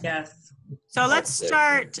 Yes. Yes. So let's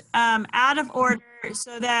start out of order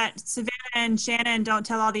so that Savannah and Shannon don't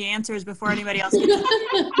tell all the answers before anybody else gets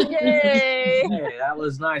Yay! Hey, that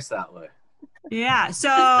was nice that way. Yeah, so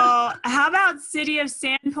how about City of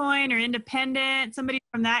Sandpoint or Independent, somebody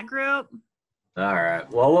from that group? All right.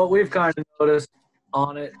 Well, what we've kind of noticed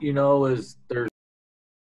on it, is there's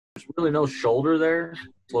really no shoulder there.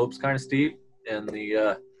 Slope's kind of steep, and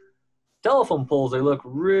the telephone poles, they look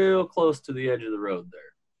real close to the edge of the road there.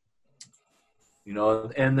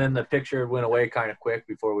 And then the picture went away kind of quick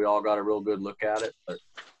before we all got a real good look at it. But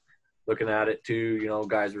looking at it too,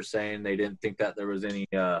 guys were saying they didn't think that there was any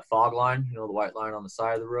fog line, the white line on the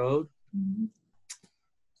side of the road. Mm-hmm.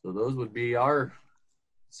 So those would be our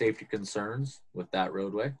safety concerns with that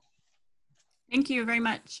roadway. Thank you very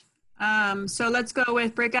much. So let's go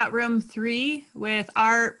with breakout room 3 with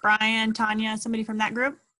Art, Brian, Tanya, somebody from that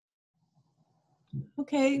group.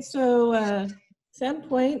 Okay, so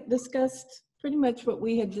Sandpoint discussed pretty much what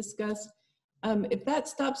we had discussed. If that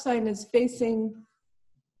stop sign is facing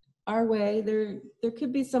our way, there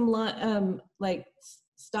could be some like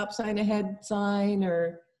stop sign ahead sign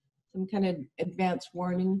or some kind of advanced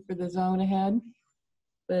warning for the zone ahead.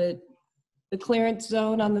 But the clearance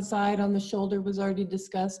zone on the side, on the shoulder was already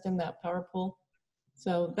discussed in that power pole.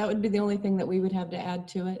 So that would be the only thing that we would have to add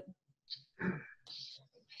to it.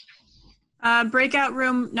 Breakout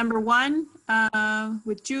room number 1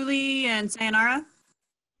 with Julie and Sayonara.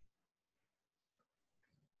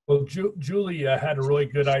 Well, Julie had a really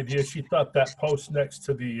good idea. She thought that post next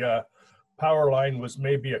to the power line was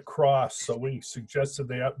maybe a cross. So we suggested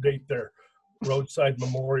they update their roadside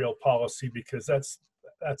memorial policy because that's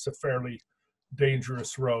a fairly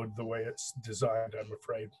dangerous road the way it's designed, I'm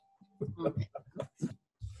afraid. Well,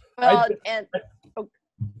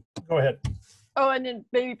 go ahead. Oh, and then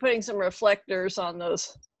maybe putting some reflectors on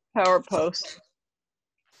those power posts.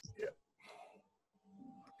 Yeah.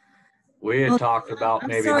 We had talked about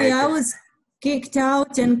maybe. Sorry, I was kicked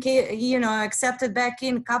out and accepted back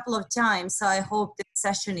in a couple of times. So I hope this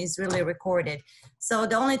session is really recorded. So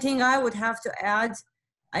the only thing I would have to add,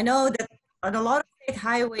 I know that on a lot of state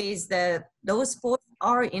highways, those posts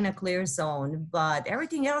are in a clear zone, but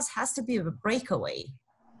everything else has to be a breakaway.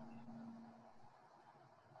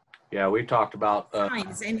 Yeah, we talked about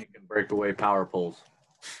breakaway power poles.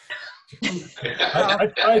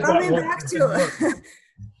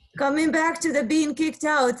 Coming back to the being kicked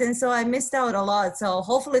out, and so I missed out a lot. So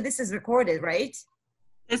hopefully this is recorded, right?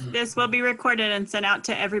 This will be recorded and sent out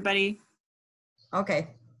to everybody. Okay.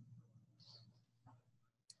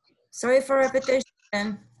 Sorry for repetition.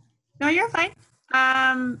 No, you're fine.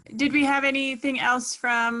 Did we have anything else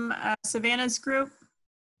from Savannah's group?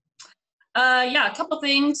 Yeah, a couple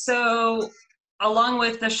things. So along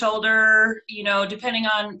with the shoulder, depending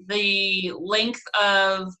on the length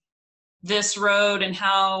of this road and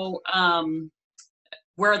how,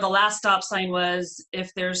 where the last stop sign was,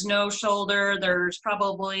 if there's no shoulder, there's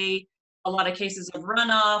probably a lot of cases of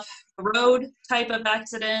runoff, road type of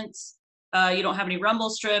accidents. You don't have any rumble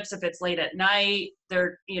strips. If it's late at night,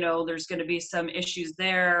 there's going to be some issues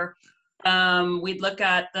there. We'd look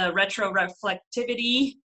at the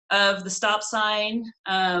retroreflectivity of the stop sign,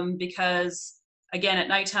 because again, at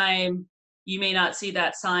nighttime, you may not see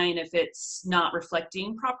that sign if it's not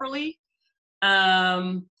reflecting properly.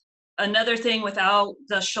 Another thing, without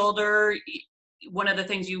the shoulder, one of the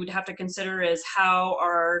things you would have to consider is how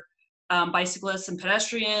are bicyclists and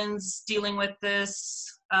pedestrians dealing with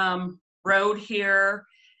this road here.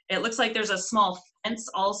 It looks like there's a small fence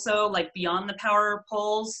also, like beyond the power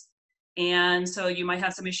poles. And so you might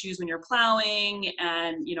have some issues when you're plowing,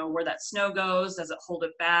 and where that snow goes, does it hold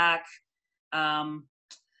it back?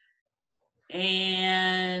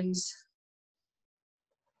 And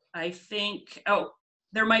I think,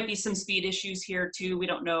 there might be some speed issues here too. We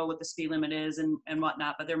don't know what the speed limit is and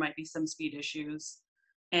whatnot, but there might be some speed issues,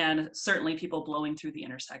 and certainly people blowing through the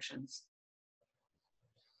intersections.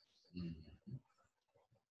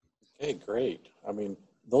 Okay, great. I mean,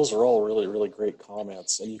 those are all really, really great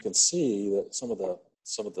comments, and you can see that some of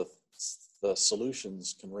the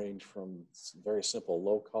solutions can range from very simple,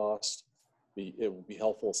 low cost. It would be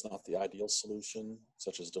helpful. It's not the ideal solution,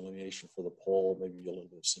 such as delineation for the pole, maybe a little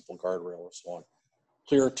bit of simple guardrail or so on.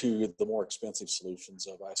 Clear to the more expensive solutions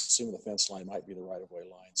of, I assume the fence line might be the right-of-way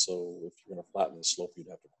line. So if you're going to flatten the slope, you'd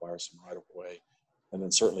have to acquire some right-of-way, and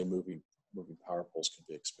then certainly moving power poles can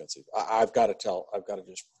be expensive. I've got to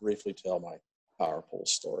just briefly tell my power pole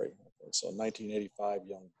story. Okay, so in 1985,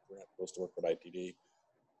 young Brent goes to work at ITD.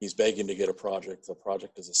 He's begging to get a project. The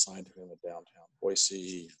project is assigned to him in downtown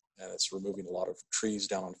Boise, and it's removing a lot of trees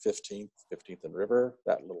down on 15th and River,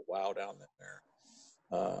 that little wow down there.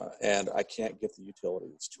 And I can't get the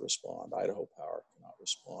utilities to respond. Idaho Power cannot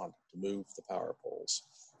respond to move the power poles.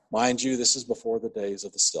 Mind you, this is before the days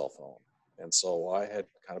of the cell phone. And so I had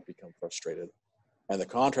kind of become frustrated. And the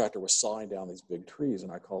contractor was sawing down these big trees,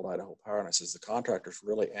 and I called Idaho Power and I says, the contractor's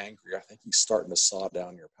really angry. I think he's starting to saw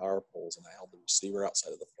down your power poles. And I held the receiver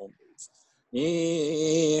outside of the phone booth.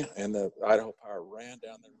 And the Idaho Power ran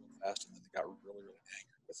down there real fast, and then they got really, really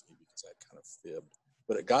angry with me because I kind of fibbed.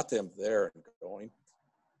 But it got them there and going.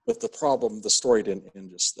 But the story didn't end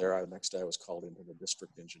just there. The next day I was called into the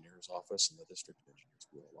district engineer's office, and the district engineers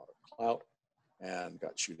blew a lot of clout and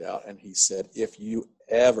got chewed out. And he said, if you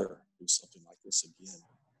ever do something like this again,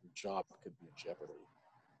 your job could be in jeopardy.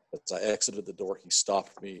 As I exited the door, he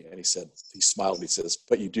stopped me and he smiled and he says,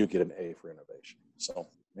 but you do get an A for innovation. So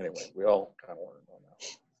anyway, we all kind of learned on that.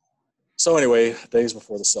 So anyway, days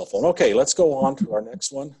before the cell phone. Okay, let's go on to our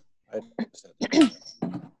next one.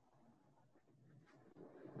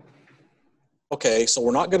 Okay, so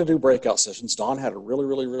we're not going to do breakout sessions. Don had a really,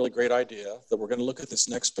 really, really great idea that we're going to look at this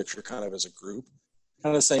next picture kind of as a group,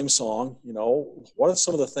 kind of the same song. What are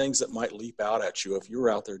some of the things that might leap out at you if you were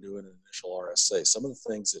out there doing an initial RSA? Some of the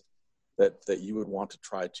things that you would want to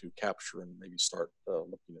try to capture and maybe start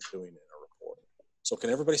looking at doing in a report. So can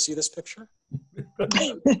everybody see this picture?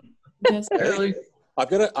 Yes, barely.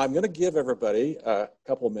 I'm gonna give everybody a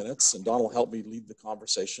couple of minutes, and Don will help me lead the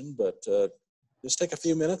conversation, but just take a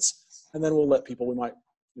few minutes. And then we'll let people, we might,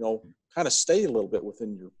 kind of stay a little bit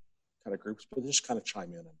within your kind of groups, but just kind of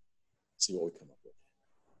chime in and see what we come up with.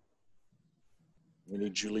 We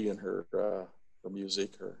need Julie and her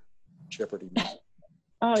music, her Jeopardy music.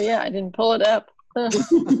 Oh yeah, I didn't pull it up.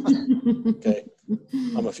 Okay,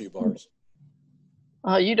 I'm a few bars.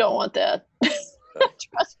 Oh, you don't want that.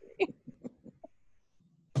 Trust me.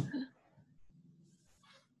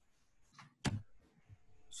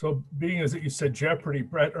 So being as that you said Jeopardy,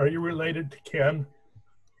 Brent, are you related to Ken?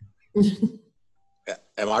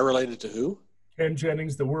 Am I related to who? Ken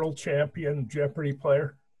Jennings, the world champion Jeopardy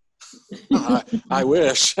player. I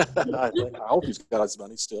wish. I hope he's got his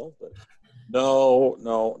money still, but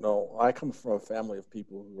no. I come from a family of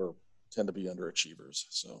people who tend to be underachievers,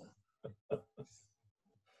 so.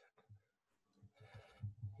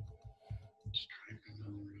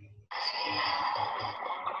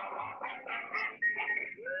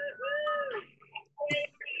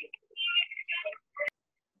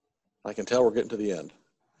 I can tell we're getting to the end.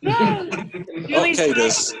 Okay,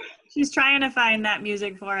 she's trying to find that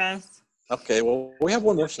music for us. Okay, well, we have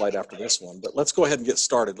one more slide after this one, but let's go ahead and get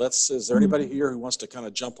started. Is there anybody here who wants to kind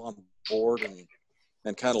of jump on board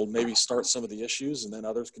and kind of maybe start some of the issues, and then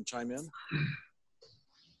others can chime in?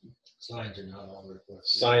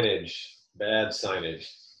 Signage, bad signage.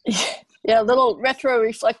 Yeah, a little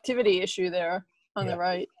retroreflectivity issue there on the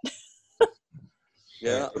right.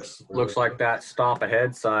 Yeah. Looks like that stop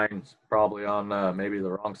ahead sign's probably on maybe the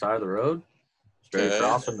wrong side of the road. Straight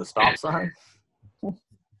across from the stop sign.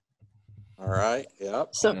 All right. Yep.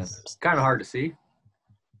 So It's kind of hard to see.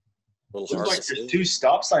 A little Looks hard like to there's see. 2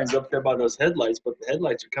 stop signs up there by those headlights, but the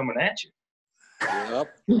headlights are coming at you.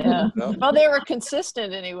 Yep. yeah. Yep. Well, they were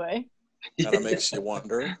consistent anyway. Kind of makes you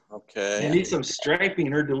wonder. Okay. You need some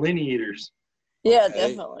striping or delineators. Yeah, Okay.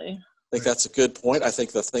 definitely. I think that's a good point. I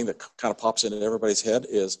think the thing that kind of pops into everybody's head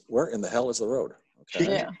is, where in the hell is the road?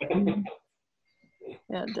 Okay. Yeah.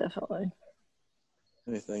 Yeah, definitely.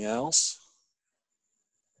 Anything else?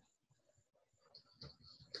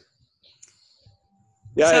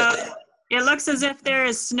 Yeah. So it looks as if there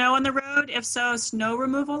is snow on the road. If so, snow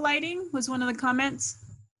removal lighting was one of the comments.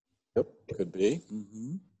 Yep. Could be.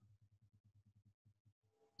 Mm-hmm.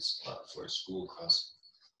 Spot for a school class.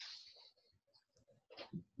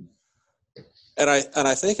 And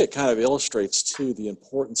I think it kind of illustrates too the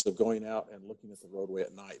importance of going out and looking at the roadway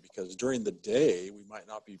at night, because during the day we might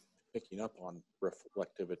not be picking up on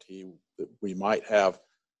reflectivity. We might have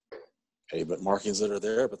pavement markings that are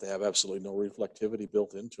there, but they have absolutely no reflectivity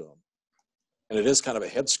built into them. And it is kind of a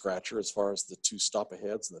head scratcher as far as the 2 stop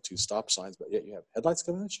aheads and the 2 stop signs, but yet you have headlights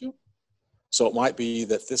coming at you. So it might be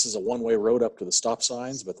that this is a one-way road up to the stop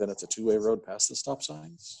signs, but then it's a 2-way road past the stop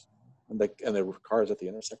signs, and the cars at the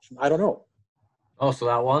intersection. I don't know. Oh, so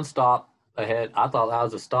that one stop ahead, I thought that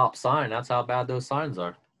was a stop sign. That's how bad those signs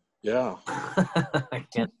are. Yeah. I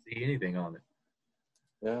can't see anything on it.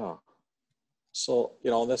 Yeah. So,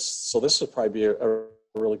 this would probably be a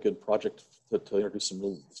really good project to introduce some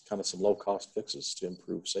low cost fixes to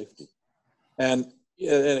improve safety. And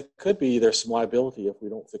it could be there's some liability if we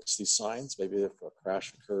don't fix these signs. Maybe if a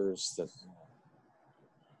crash occurs, that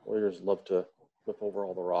lawyers love to flip over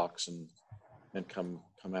all the rocks and come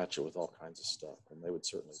at you with all kinds of stuff. And they would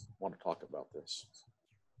certainly want to talk about this.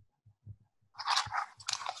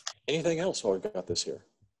 Anything else while we've got this here?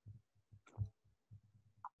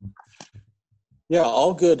 Yeah,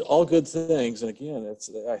 all good things. And again,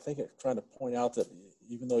 I think it's trying to point out that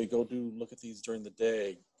even though you look at these during the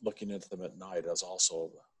day, looking at them at night is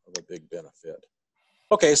also of a big benefit.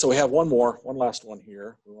 Okay, so we have one last one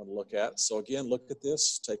here we want to look at. So again, look at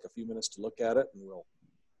this, take a few minutes to look at it, and we'll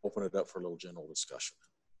open it up for a little general discussion.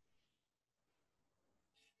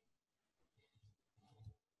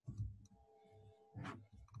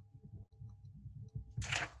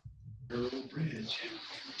 Bridge.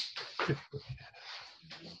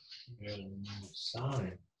 And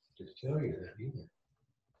sign to tell you that either.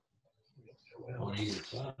 On either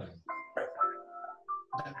side.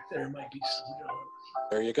 There might be some.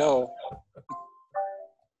 There you go.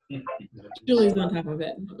 Julie's on top of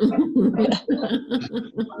it.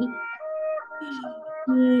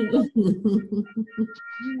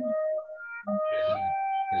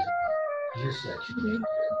 Intersection.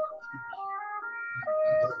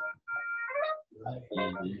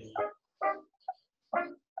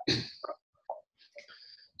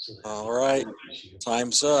 All right,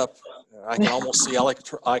 time's up. I can almost see Alex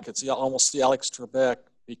Trebek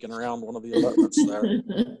peeking around one of the abutments there.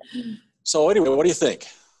 So anyway, what do you think?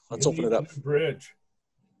 Let's open it up. New bridge.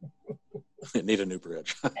 Need a new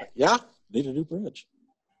bridge. Yeah, need a new bridge.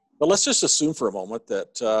 But let's just assume for a moment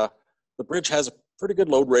that the bridge has a pretty good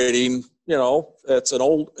load rating. It's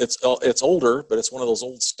older, but it's one of those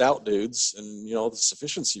old stout dudes, and the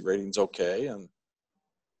sufficiency rating's okay, and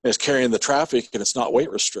it's carrying the traffic, and it's not weight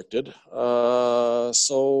restricted.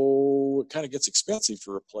 So it kind of gets expensive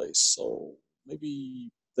to replace. So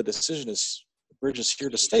maybe the decision is the bridge is here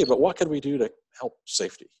to stay, but what can we do to help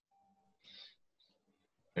safety?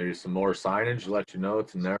 Maybe some more signage to let you know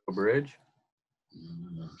it's a narrow bridge.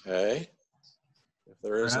 Okay. If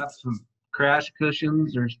there is perhaps some crash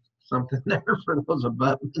cushions or something there for those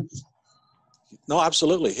abutments. No,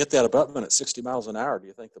 absolutely. Hit that abutment at 60 miles an hour. Do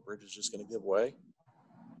you think the bridge is just going to give way?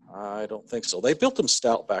 I don't think so. They built them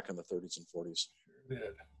stout back in the 30s and 40s,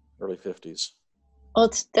 early 50s. Well,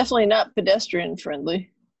 it's definitely not pedestrian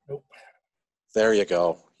friendly. Nope. There you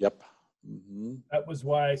go. Yep. Mm-hmm. That was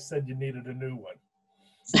why I said you needed a new one.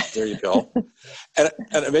 There you go. and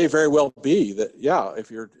it may very well be that, yeah,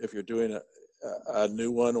 if you're doing a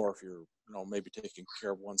new one, or if you're maybe taking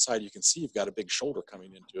care of one side, you can see you've got a big shoulder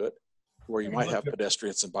coming into it where you might have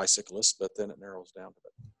pedestrians and bicyclists, but then it narrows down to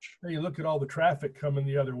that. You look at all the traffic coming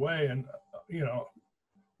the other way, and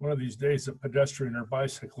one of these days a pedestrian or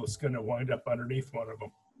bicyclist is going to wind up underneath one of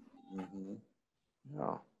them. Mm-hmm.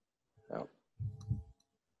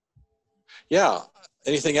 Yeah.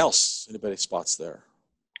 Anything else anybody spots there?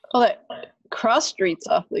 Well, that cross street's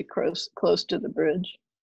awfully close to the bridge.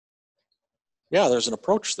 Yeah, there's an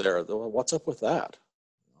approach there. What's up with that?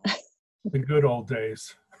 The good old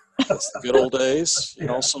days. That's the good old days, you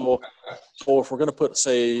know. So if we're going to put,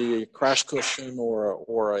 say, a crash cushion or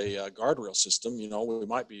a guardrail system, you know, we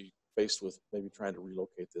might be faced with maybe trying to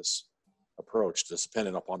relocate this approach, just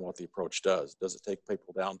depending upon what the approach does. Does it take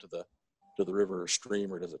people down to the river or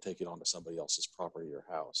stream, or does it take it onto somebody else's property or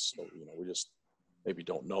house? So, you know, we just maybe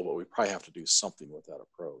don't know, but we probably have to do something with that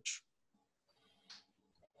approach.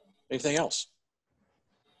 Anything else?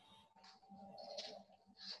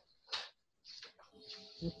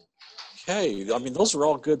 Okay, I mean, those are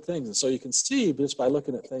all good things. And so you can see just by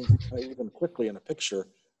looking at things even quickly in a picture,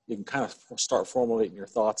 you can kind of start formulating your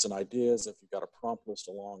thoughts and ideas. If you've got a prompt list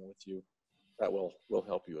along with you, that will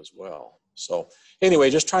help you as well. So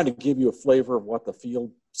anyway, just trying to give you a flavor of what the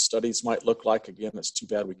field studies might look like. Again, it's too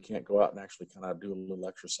bad we can't go out and actually kind of do a little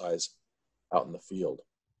exercise out in the field.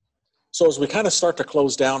 So as we kind of start to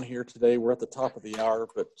close down here today, we're at the top of the hour,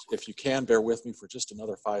 but if you can bear with me for just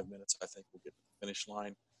another 5 minutes, I think we'll get to the finish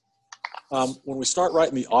line. When we start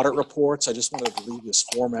writing the audit reports, I just wanted to leave this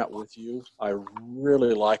format with you. I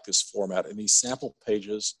really like this format, and these sample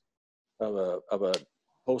pages of a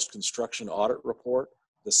post-construction audit report,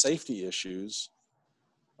 the safety issues,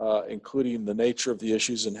 including the nature of the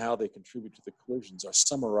issues and how they contribute to the collisions, are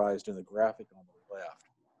summarized in the graphic on the left.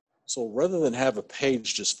 So rather than have a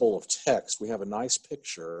page just full of text, we have a nice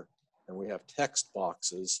picture and we have text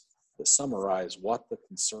boxes that summarize what the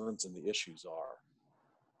concerns and the issues are.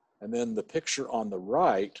 And then the picture on the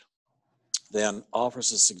right then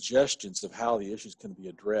offers us suggestions of how the issues can be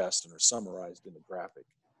addressed and are summarized in the graphic.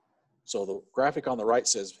 So the graphic on the right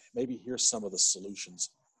says, maybe here's some of the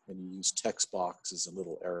solutions, and you use text boxes and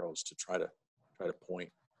little arrows to try to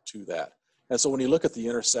point to that. And so when you look at the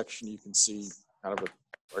intersection, you can see kind of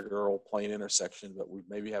a regular old plain intersection, but we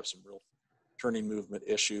maybe have some real turning movement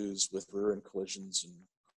issues with rear end collisions and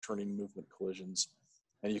turning movement collisions.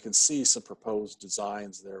 And you can see some proposed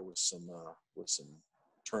designs there with some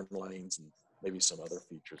turn lanes and maybe some other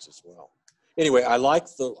features as well. Anyway, I like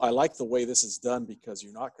the way this is done because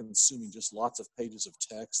you're not consuming just lots of pages of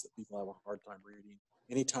text that people have a hard time reading.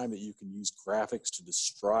 Anytime that you can use graphics to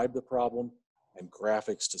describe the problem and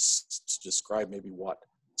graphics to describe maybe what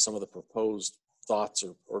some of the proposed thoughts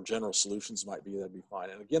or general solutions might be, that'd be fine.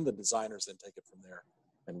 And again, the designers then take it from there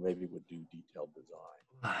and maybe would do detailed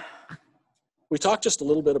design. We talked just a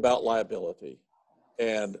little bit about liability,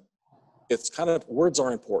 and it's kind of, words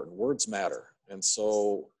are important, words matter. And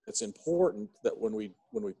so it's important that when we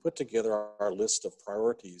put together our list of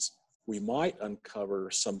priorities, we might uncover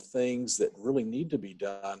some things that really need to be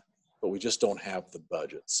done, but we just don't have the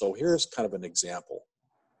budget. So here's kind of an example.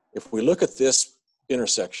 If we look at this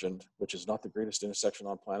intersection, which is not the greatest intersection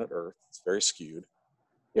on planet Earth, it's very skewed.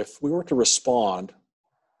 If we were to respond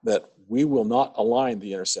that we will not align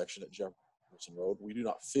the intersection at Jefferson Road, we do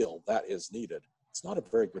not feel that is needed, it's not a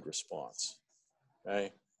very good response.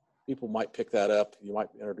 Okay, people might pick that up. You might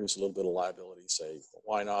introduce a little bit of liability, say, well,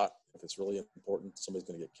 why not? If it's really important, somebody's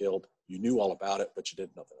going to get killed. You knew all about it, but you did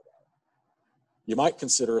nothing about it. You might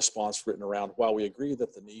consider a response written around, while we agree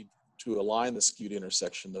that the need to align the skewed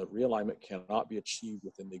intersection, the realignment cannot be achieved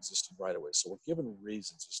within the existing right-of-way. So we're given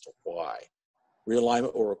reasons as to why.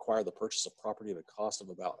 Realignment will require the purchase of property at a cost of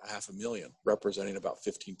about $500,000, representing about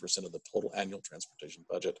 15% of the total annual transportation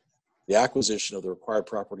budget. The acquisition of the required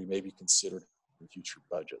property may be considered in future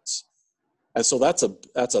budgets. And so that's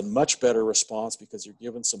a much better response because you're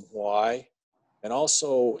given some why. And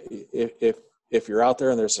also, if you're out there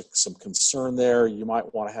and there's some concern there, you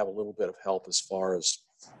might want to have a little bit of help as far as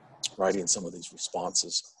writing some of these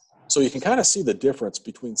responses. So you can kind of see the difference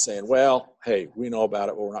between saying, well, hey, we know about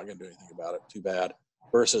it, but we're not going to do anything about it, too bad,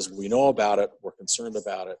 versus we know about it, we're concerned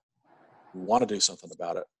about it, we want to do something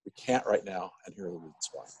about it, we can't right now, and here are the reasons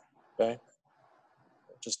why. Okay?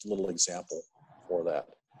 Just a little example for that.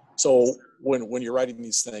 So when you're writing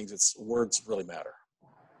these things, it's words really matter.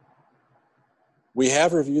 We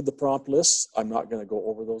have reviewed the prompt lists. I'm not going to go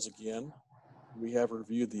over those again. We have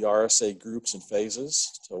reviewed the RSA groups and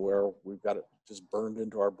phases to where we've got it just burned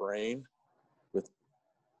into our brain with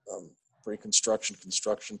pre-construction,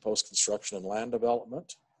 construction, post-construction, and land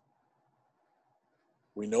development.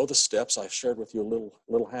 We know the steps. I shared with you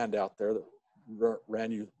a little handout there that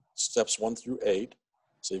ran you steps 1 through 8.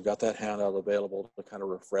 So you've got that handout available to kind of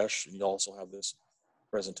refresh, and you also have this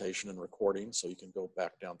presentation and recording, so you can go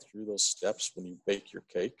back down through those steps when you bake your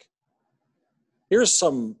cake. Here's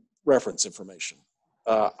some reference information.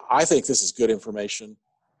 I think this is good information.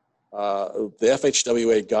 The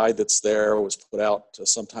FHWA guide that's there was put out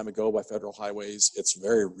some time ago by Federal Highways. It's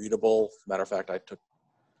very readable. Matter of fact, I took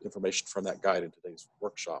information from that guide in today's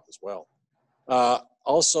workshop as well.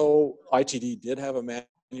 Also, ITD did have a manual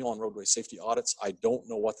on roadway safety audits. I don't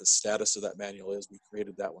know what the status of that manual is. We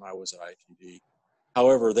created that when I was at ITD.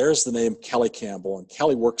 However, there's the name Kelly Campbell, and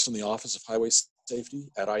Kelly works in the Office of Highway Safety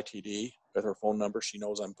at ITD with her phone number. She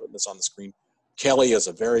knows I'm putting this on the screen. Kelly is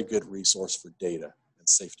a very good resource for data and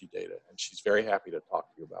safety data, and she's very happy to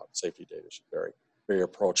talk to you about safety data. She's very, very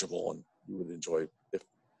approachable, and you would enjoy, if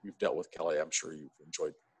you've dealt with Kelly, I'm sure you've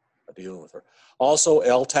enjoyed dealing with her. Also,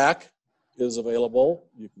 LHTAC is available.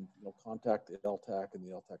 You can contact the LHTAC and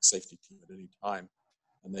the LHTAC safety team at any time,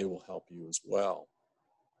 and they will help you as well.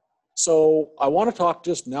 So I want to talk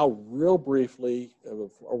just now real briefly,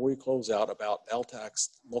 before we close out, about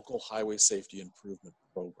LHTAC's Local Highway Safety Improvement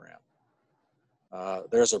Program.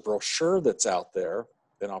 There's a brochure that's out there,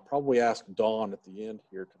 and I'll probably ask Dawn at the end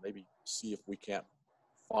here to maybe see if we can't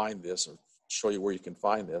find this or show you where you can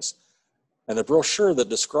find this. And the brochure that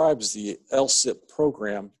describes the LSIP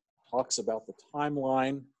program talks about the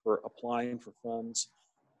timeline for applying for funds,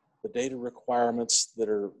 the data requirements that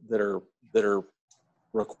are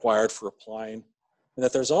required for applying, and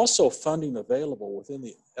that there's also funding available within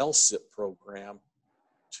the LSIP program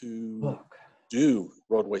to do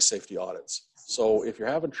roadway safety audits. So if you're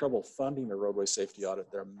having trouble funding a roadway safety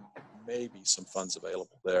audit, there may be some funds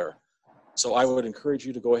available there. So I would encourage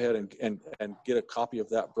you to go ahead and get a copy of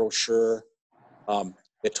that brochure.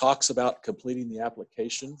 It talks about completing the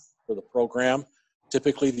application for the program.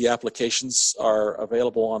 Typically, the applications are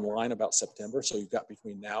available online about September, so you've got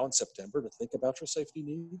between now and September to think about your safety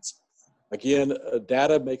needs. Again,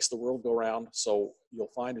 data makes the world go round, so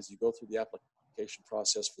you'll find as you go through the application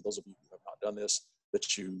process, for those of you who have not done this,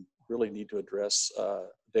 that you really need to address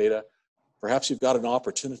data. Perhaps you've got an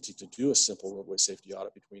opportunity to do a simple roadway safety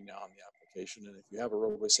audit between now and the application, and if you have a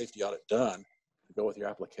roadway safety audit done to go with your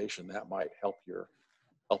application, that might help your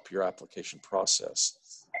application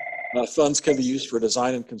process. Funds can be used for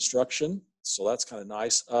design and construction, so that's kind of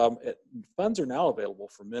nice. Funds are now available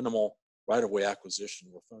for minimal right-of-way acquisition,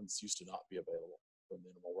 where funds used to not be available for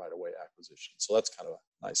minimal right-of-way acquisition. So that's kind of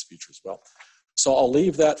a nice feature as well. So I'll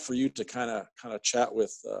leave that for you to kind of chat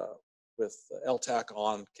with LHTAC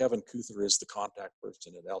on. Kevin Kuther is the contact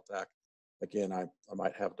person at LHTAC. Again, I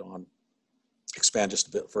might have Dawn expand just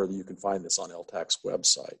a bit further. You can find this on LHTAC's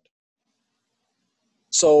website.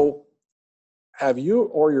 So have you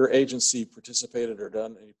or your agency participated or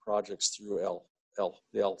done any projects through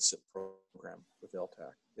the LSIP program with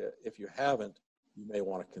LHTAC? If you haven't, you may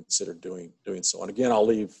want to consider doing so. And again, I'll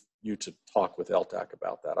leave you to talk with LHTAC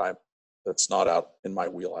about that. That's not out in my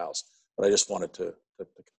wheelhouse, but I just wanted to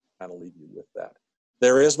kind of leave you with that.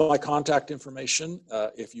 There is my contact information.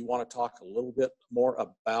 If you want to talk a little bit more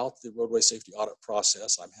about the roadway safety audit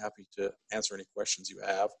process, I'm happy to answer any questions you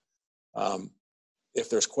have. If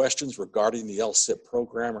there's questions regarding the LSIP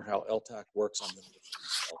program or how LHTAC works, I'm going to refer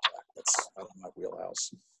to LHTAC. That's out of my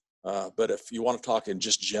wheelhouse. But if you want to talk in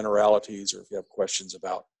just generalities, or if you have questions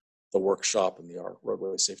about the workshop and the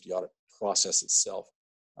roadway safety audit process itself,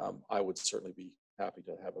 I would certainly be happy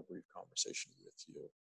to have a brief conversation with you.